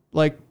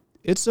 like,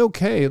 it's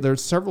okay.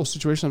 There's several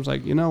situations I was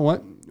like, you know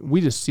what? We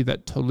just see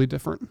that totally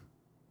different.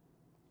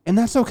 And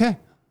that's okay.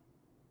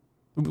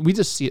 We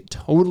just see it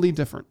totally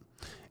different.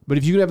 But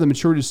if you can have the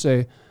maturity to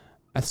say,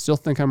 I still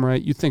think I'm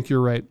right. You think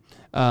you're right.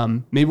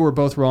 Maybe we're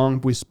both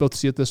wrong. We both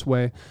see it this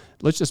way.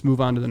 Let's just move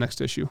on to the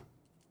next issue.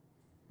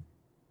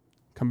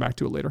 Come back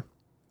to it later.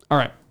 All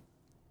right.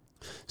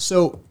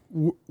 So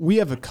we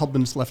have a couple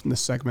minutes left in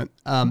this segment.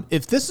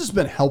 If this has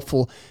been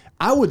helpful,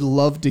 I would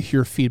love to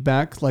hear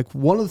feedback. Like,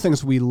 one of the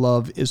things we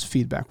love is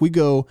feedback. We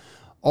go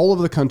all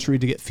over the country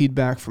to get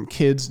feedback from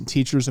kids and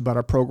teachers about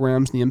our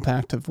programs and the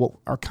impact of what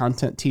our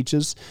content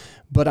teaches.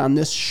 But on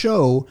this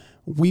show,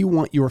 we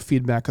want your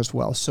feedback as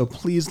well. So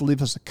please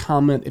leave us a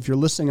comment. If you're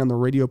listening on the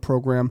radio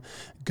program,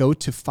 go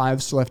to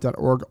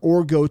 5starlife.org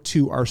or go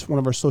to one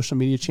of our social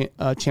media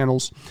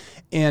channels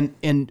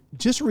and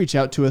just reach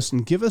out to us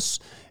and give us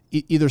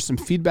either some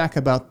feedback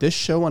about this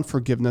show on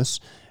forgiveness.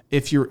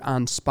 If you're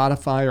on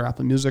Spotify or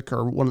Apple Music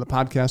or one of the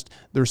podcasts,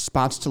 there's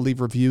spots to leave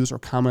reviews or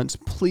comments.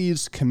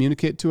 Please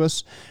communicate to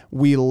us.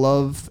 We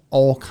love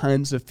all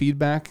kinds of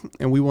feedback,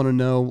 and we want to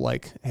know,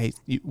 like, hey,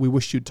 we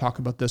wish you'd talk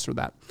about this or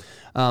that.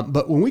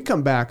 But when we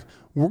come back,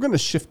 we're going to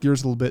shift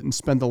gears a little bit and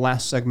spend the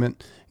last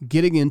segment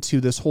getting into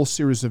this whole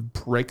series of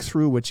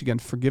breakthrough, which, again,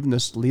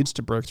 forgiveness leads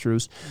to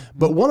breakthroughs.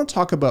 But want to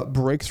talk about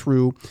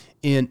breakthrough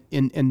in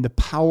the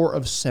power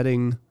of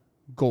setting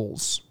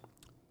goals.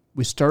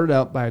 We started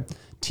out by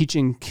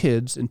teaching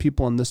kids and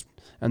people on this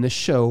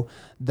show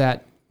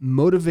that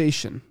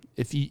motivation,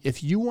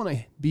 if you want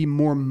to be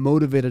more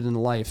motivated in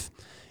life,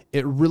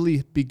 it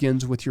really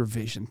begins with your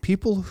vision.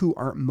 People who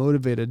aren't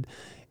motivated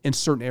in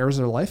certain areas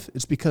of their life,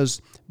 it's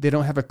because they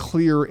don't have a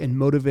clear and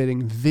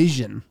motivating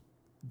vision.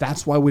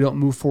 That's why we don't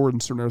move forward in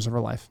certain areas of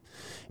our life.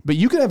 But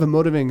you can have a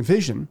motivating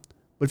vision,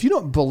 but if you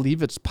don't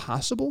believe it's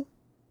possible,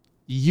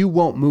 you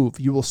won't move.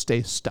 You will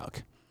stay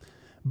stuck.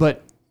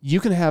 But you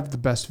can have the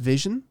best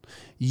vision,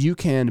 you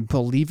can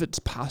believe it's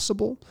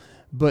possible,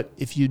 but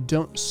if you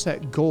don't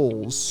set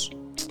goals,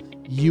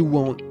 you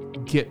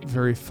won't get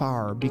very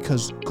far,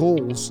 because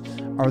goals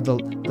are the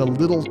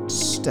little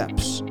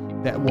steps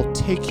that will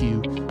take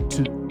you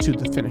to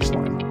the finish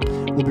line.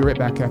 We'll be right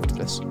back after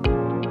this.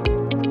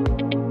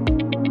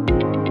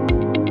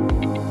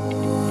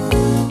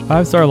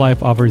 5-Star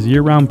Life offers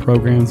year-round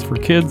programs for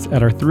kids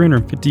at our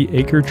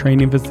 350-acre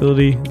training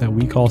facility that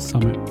we call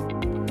Summit.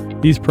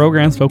 These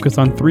programs focus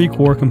on 3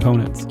 core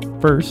components.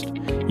 First,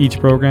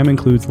 each program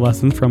includes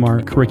lessons from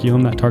our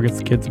curriculum that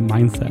targets kids'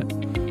 mindset.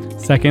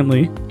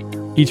 Secondly,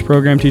 each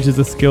program teaches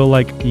a skill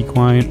like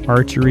equine,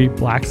 archery,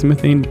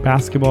 blacksmithing,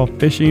 basketball,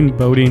 fishing,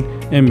 boating,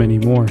 and many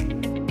more.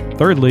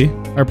 Thirdly,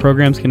 our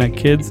programs connect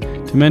kids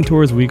to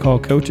mentors we call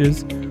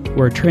coaches,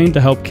 who are trained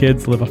to help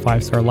kids live a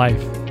 5-star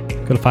life.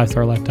 Go to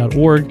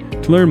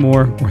 5starlife.org to learn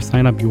more or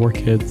sign up your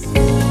kids.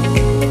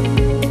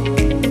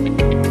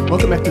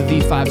 Welcome back to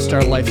the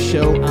 5-Star Life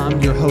Show. I'm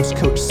your host,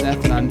 Coach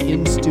Seth, and I'm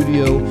in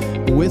studio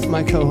with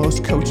my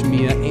co-host, Coach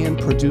Mia, and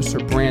producer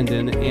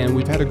Brandon, and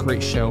we've had a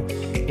great show.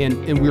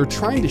 And we were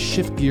trying to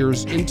shift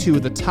gears into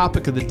the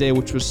topic of the day,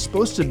 which was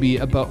supposed to be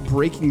about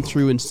breaking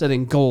through and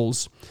setting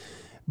goals.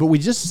 But we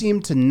just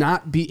seemed to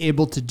not be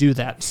able to do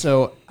that.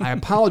 So I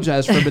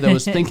apologize for everybody that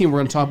was thinking we're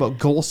going to talk about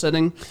goal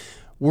setting.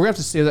 We're going to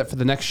have to save that for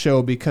the next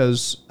show,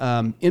 because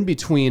in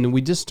between,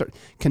 we just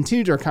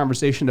continued our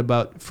conversation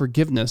about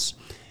forgiveness.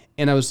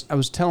 And I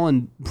was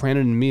telling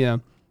Brandon and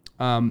Mia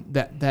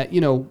that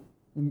you know,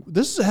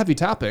 this is a heavy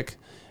topic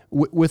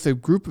with a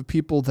group of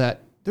people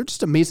that they're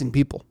just amazing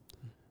people,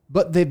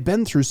 but they've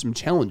been through some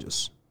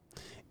challenges.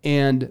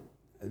 And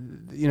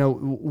you know,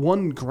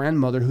 one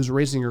grandmother who's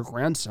raising her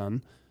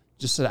grandson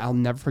just said, "I'll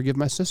never forgive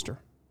my sister."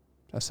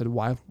 I said,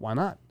 "Why? Why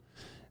not?"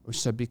 She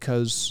said,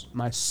 "Because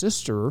my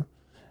sister,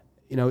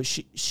 you know,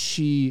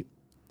 she's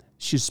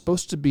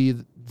supposed to be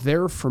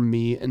there for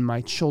me and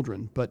my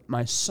children, but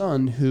my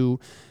son, who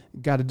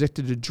got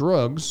addicted to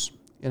drugs,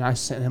 and I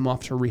sent him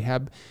off to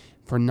rehab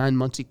for 9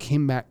 months. He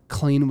came back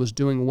clean, was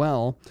doing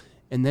well,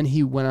 and then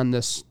he went on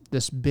this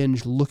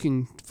binge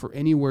looking for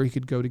anywhere he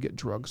could go to get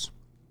drugs."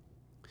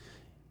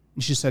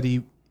 And she said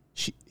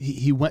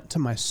he went to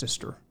my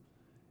sister,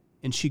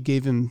 and she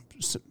gave him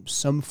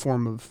some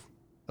form of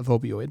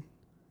opioid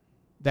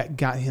that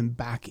got him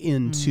back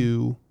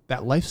into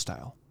that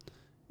lifestyle.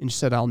 And she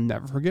said, "I'll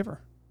never forgive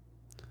her."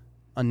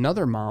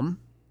 Another mom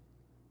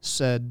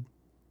said,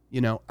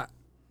 "You know,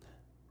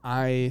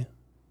 I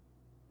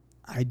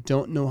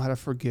don't know how to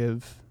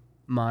forgive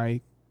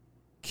my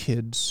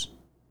kid's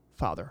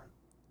father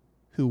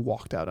who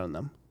walked out on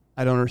them.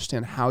 I don't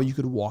understand how you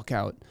could walk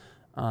out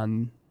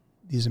on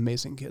these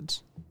amazing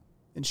kids."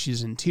 And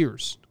she's in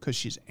tears because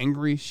she's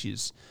angry. She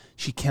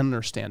can't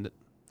understand it.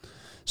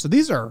 So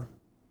these are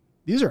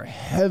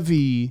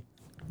heavy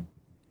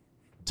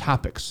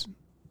topics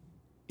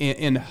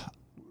and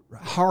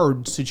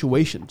hard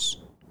situations.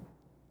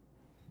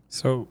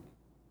 So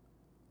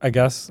I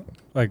guess,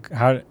 like,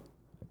 how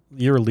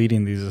you're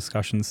leading these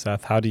discussions,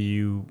 Seth, how do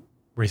you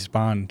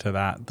respond to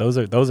that? Those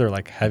are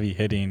like heavy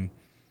hitting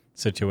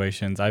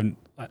situations. Out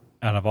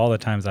of all the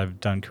times I've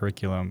done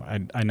curriculum,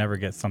 I never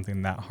get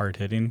something that hard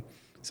hitting.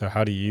 So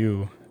how do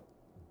you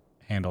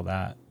handle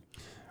that?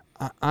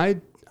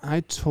 I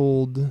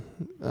told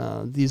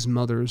these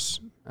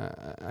mothers,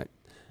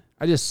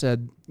 I just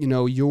said, you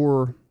know,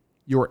 your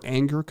your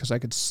anger because I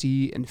could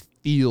see and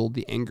feel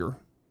the anger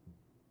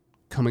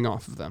coming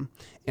off of them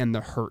and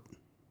the hurt.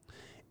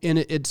 And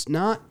it's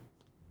not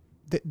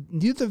that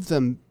neither of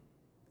them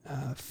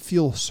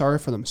feel sorry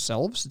for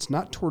themselves. It's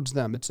not towards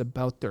them. It's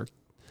about their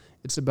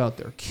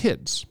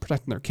kids,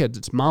 protecting their kids.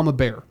 It's mama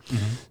bear.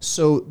 Mm-hmm.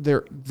 So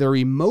their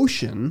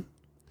emotion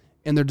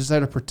and their desire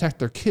to protect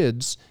their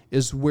kids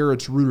is where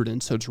it's rooted in.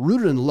 So it's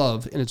rooted in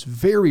love, and it's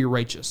very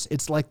righteous.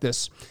 It's like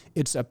this.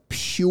 It's a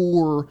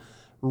pure,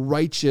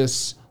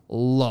 righteous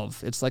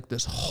love. It's like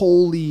this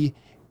holy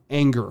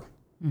anger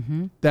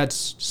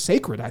that's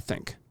sacred, I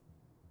think.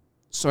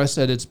 So I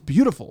said it's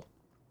beautiful.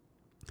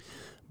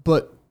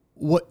 But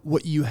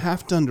what you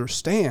have to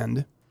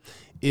understand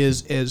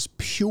is, as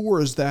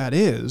pure as that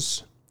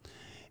is,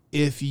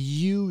 if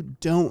you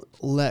don't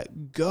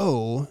let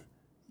go,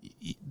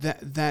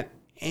 that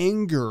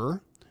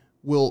anger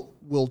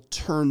will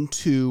turn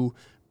to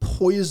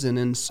poison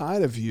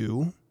inside of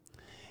you,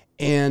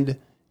 and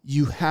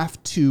you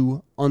have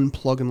to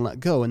unplug and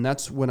let go. And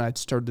that's when I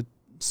started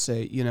to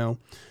say,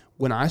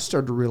 when I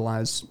started to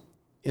realize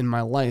in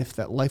my life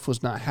that life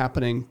was not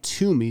happening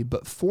to me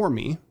but for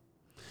me,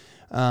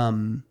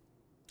 that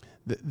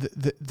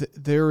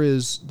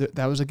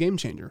was a game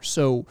changer.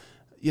 So,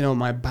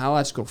 my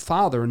biological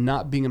father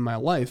not being in my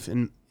life,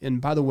 and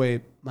by the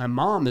way, my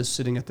mom is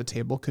sitting at the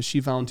table because she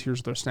volunteers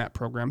with our SNAP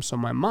program. So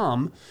my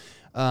mom,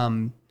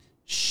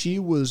 she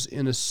was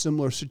in a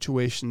similar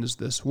situation as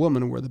this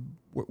woman,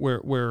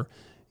 where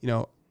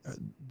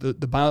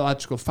the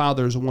biological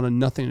fathers wanted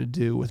nothing to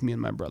do with me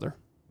and my brother.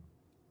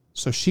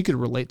 So she could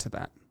relate to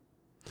that.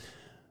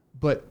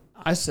 But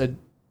I said,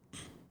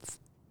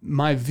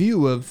 my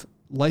view of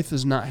life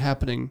is not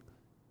happening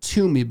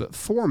to me but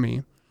for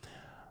me.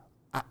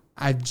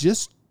 I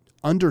just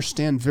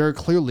understand very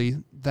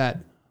clearly that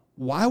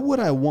why would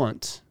I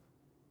want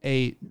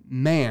a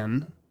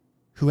man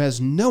who has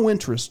no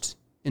interest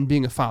in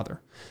being a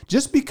father?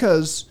 Just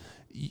because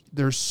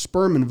there's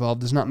sperm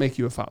involved does not make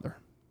you a father.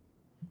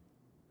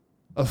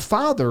 A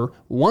father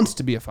wants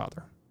to be a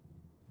father.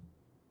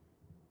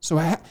 So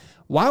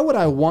why would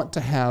I want to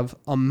have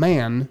a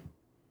man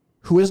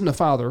who isn't a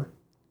father,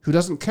 who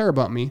doesn't care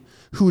about me,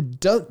 who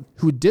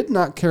did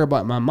not care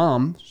about my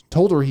mom,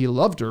 told her he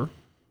loved her,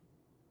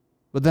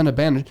 but then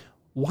abandoned?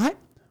 Why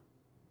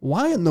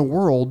in the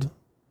world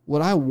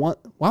why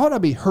would I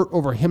be hurt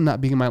over him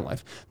not being in my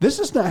life? This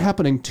is not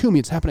happening to me,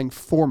 it's happening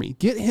for me.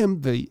 Get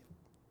him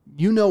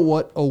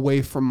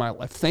away from my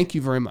life. Thank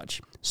you very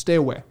much. Stay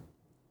away.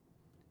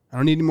 I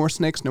don't need any more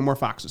snakes, no more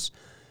foxes.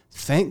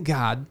 Thank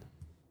God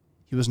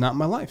he was not in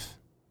my life.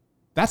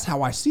 That's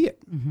how I see it.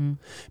 Mm-hmm.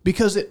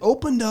 Because it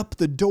opened up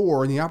the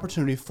door and the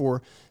opportunity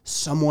for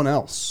someone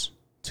else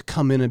to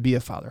come in and be a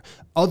father.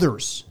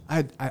 Others. I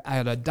had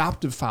an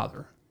adoptive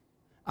father.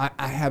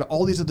 I had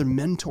all these other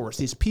mentors,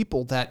 these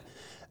people that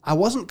I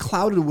wasn't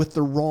clouded with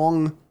the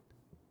wrong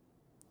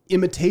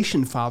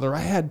imitation father. I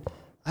had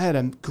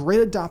a great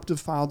adoptive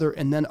father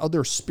and then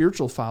other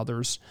spiritual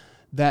fathers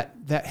that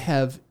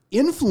have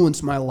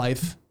influenced my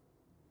life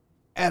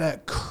at a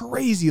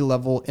crazy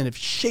level and have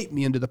shaped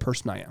me into the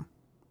person I am.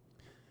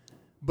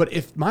 But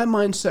if my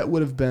mindset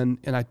would have been,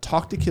 and I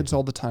talk to kids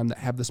all the time that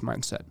have this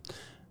mindset,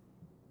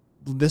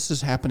 this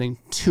is happening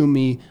to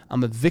me,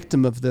 I'm a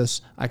victim of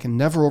this, I can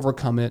never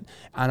overcome it,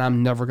 and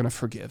I'm never going to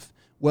forgive.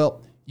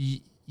 Well,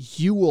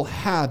 you will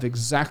have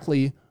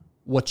exactly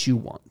what you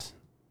want.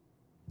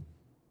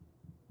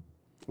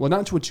 Well,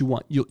 not what you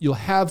want. You'll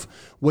have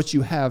what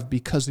you have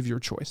because of your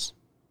choice.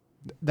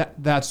 That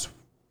is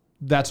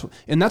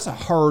a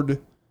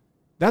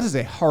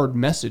hard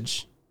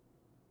message,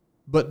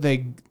 but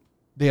they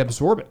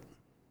absorb it.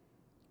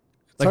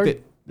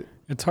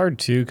 It's hard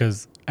too,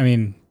 because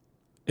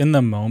in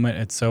the moment,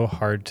 it's so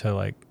hard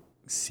to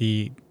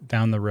see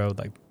down the road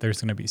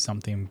there's going to be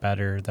something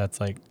better. That's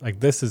like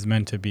this is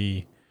meant to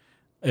be.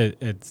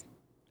 It's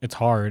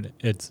hard.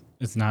 It's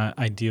not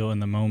ideal in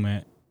the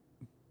moment.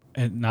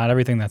 And not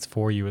everything that's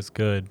for you is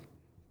good,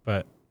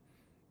 but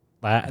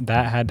that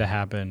had to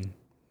happen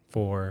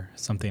for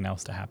something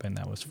else to happen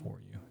that was for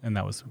you and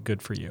that was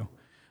good for you.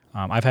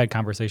 I've had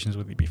conversations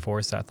with you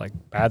before, Seth,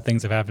 bad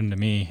things have happened to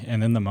me.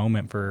 And in the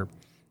moment for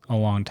a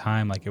long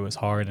time, it was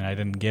hard and I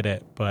didn't get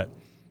it. But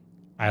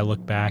I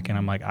look back and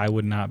I'm I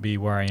would not be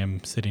where I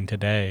am sitting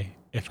today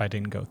if I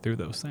didn't go through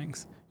those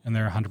things. And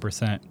they're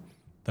 100%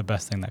 the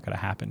best thing that could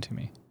have happened to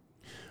me.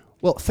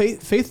 Well,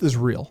 faith is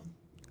real.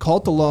 Call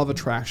it the law of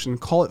attraction,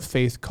 call it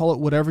faith, call it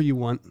whatever you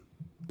want.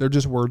 They're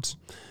just words.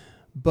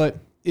 But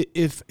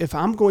if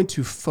I'm going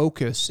to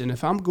focus and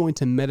if I'm going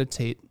to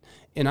meditate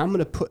and I'm going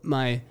to put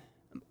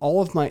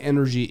all of my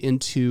energy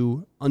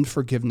into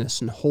unforgiveness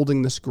and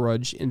holding this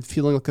grudge and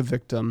feeling like a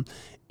victim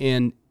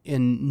and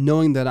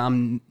knowing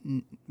that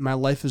my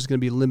life is going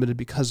to be limited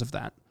because of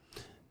that,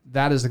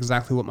 that is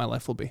exactly what my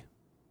life will be.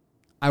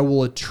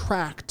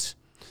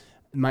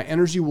 My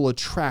energy will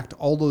attract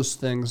all those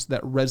things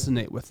that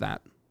resonate with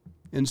that.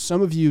 And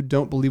some of you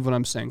don't believe what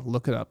I'm saying.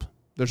 Look it up.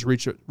 There's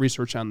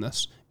research on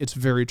this. It's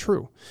very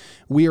true.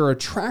 We are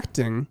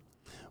attracting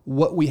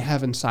what we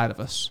have inside of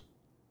us.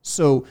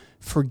 So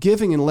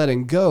forgiving and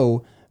letting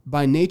go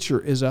by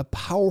nature is a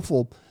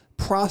powerful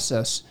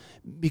process,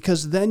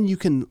 because then you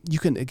can,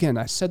 again,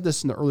 I said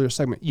this in the earlier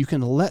segment, you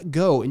can let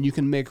go and you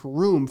can make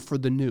room for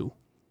the new,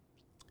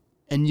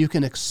 and you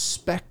can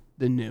expect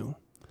the new.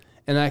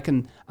 And I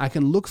can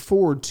look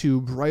forward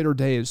to brighter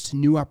days, to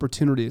new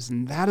opportunities,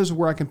 and that is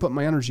where I can put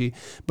my energy.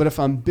 But if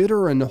I'm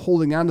bitter and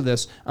holding on to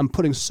this, I'm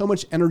putting so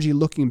much energy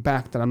looking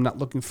back that I'm not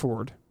looking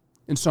forward.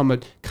 And so I'm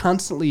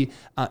constantly,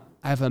 I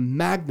have a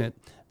magnet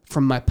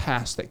from my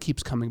past that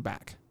keeps coming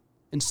back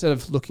instead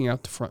of looking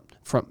out the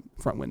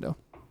front window.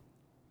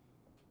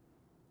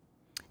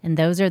 And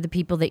those are the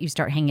people that you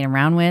start hanging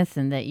around with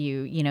and that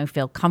you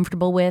feel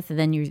comfortable with. And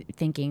then you're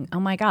thinking, oh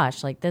my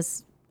gosh, like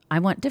this, I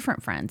want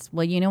different friends.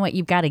 Well, you know what?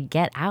 You've got to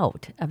get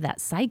out of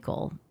that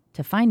cycle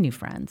to find new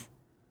friends.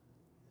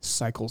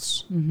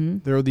 Cycles. Mm-hmm.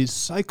 There are these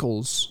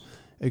cycles.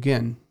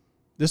 Again,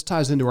 this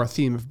ties into our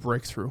theme of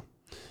breakthrough.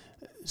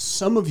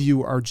 Some of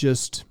you are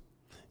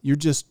you're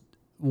just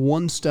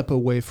one step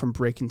away from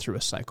breaking through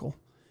a cycle.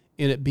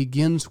 And it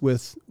begins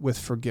with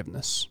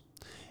forgiveness.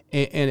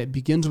 And it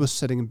begins with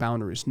setting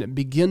boundaries, and it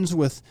begins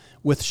with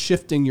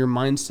shifting your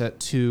mindset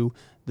to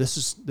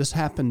this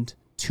happened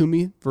to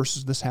me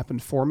versus this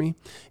happened for me.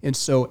 And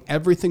so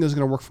everything is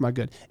going to work for my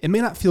good. It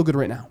may not feel good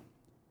right now,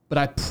 but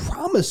I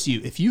promise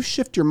you, if you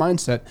shift your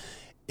mindset,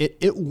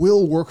 it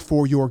will work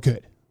for your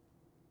good.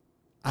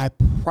 I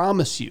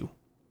promise you.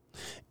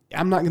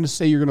 I'm not going to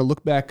say you're going to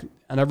look back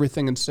on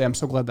everything and say, I'm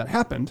so glad that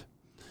happened,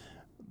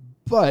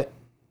 but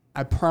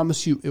I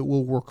promise you it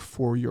will work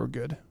for your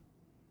good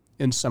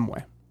in some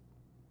way.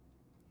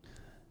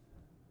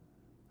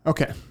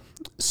 Okay,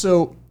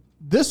 so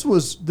this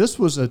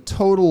was a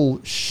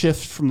total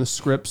shift from the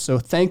script. So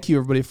thank you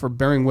everybody for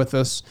bearing with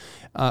us.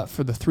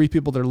 For the 3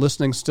 people that are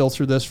listening still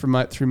through this,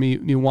 through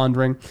me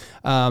wandering.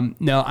 I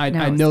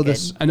know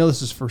this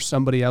is for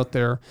somebody out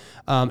there,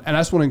 and I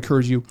just want to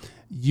encourage you.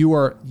 You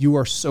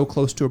are so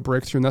close to a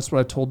breakthrough, and that's what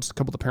I told a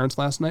couple of the parents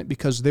last night,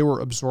 because they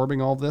were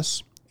absorbing all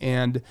this.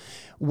 And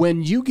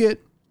when you get,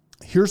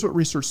 here's what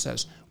research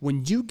says: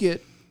 when you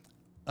get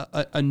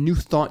a new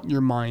thought in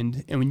your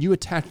mind, and when you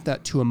attach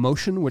that to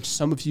emotion, which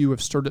some of you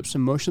have stirred up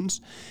some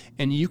emotions,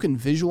 and you can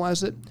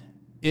visualize it,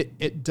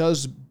 it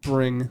does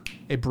bring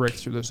a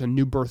breakthrough. There's a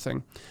new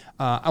birthing.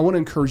 I want to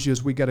encourage you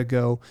as we got to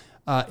go.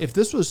 If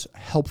this was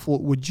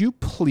helpful, would you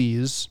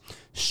please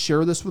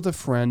share this with a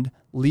friend,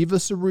 leave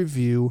us a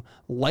review,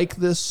 like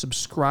this,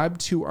 subscribe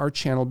to our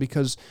channel,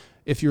 because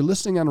if you're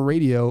listening on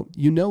radio,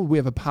 we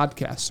have a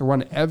podcast. So we're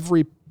on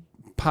every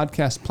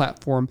podcast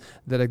platform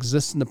that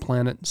exists in the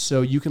planet.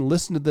 So you can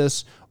listen to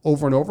this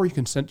over and over. You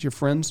can send it to your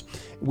friends.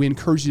 We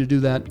encourage you to do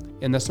that.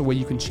 And that's the way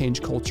you can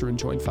change culture and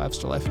join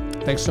 5-Star Life.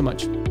 Thanks so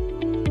much.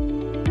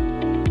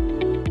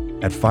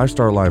 At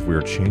 5-Star Life, we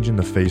are changing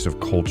the face of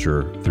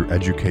culture through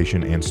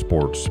education and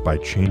sports by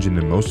changing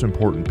the most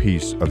important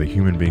piece of a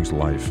human being's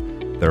life,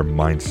 their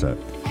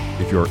mindset.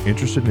 If you are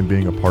interested in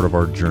being a part of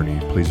our journey,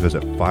 please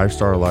visit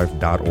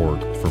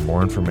 5starlife.org for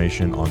more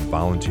information on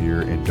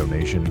volunteer and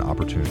donation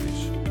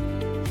opportunities.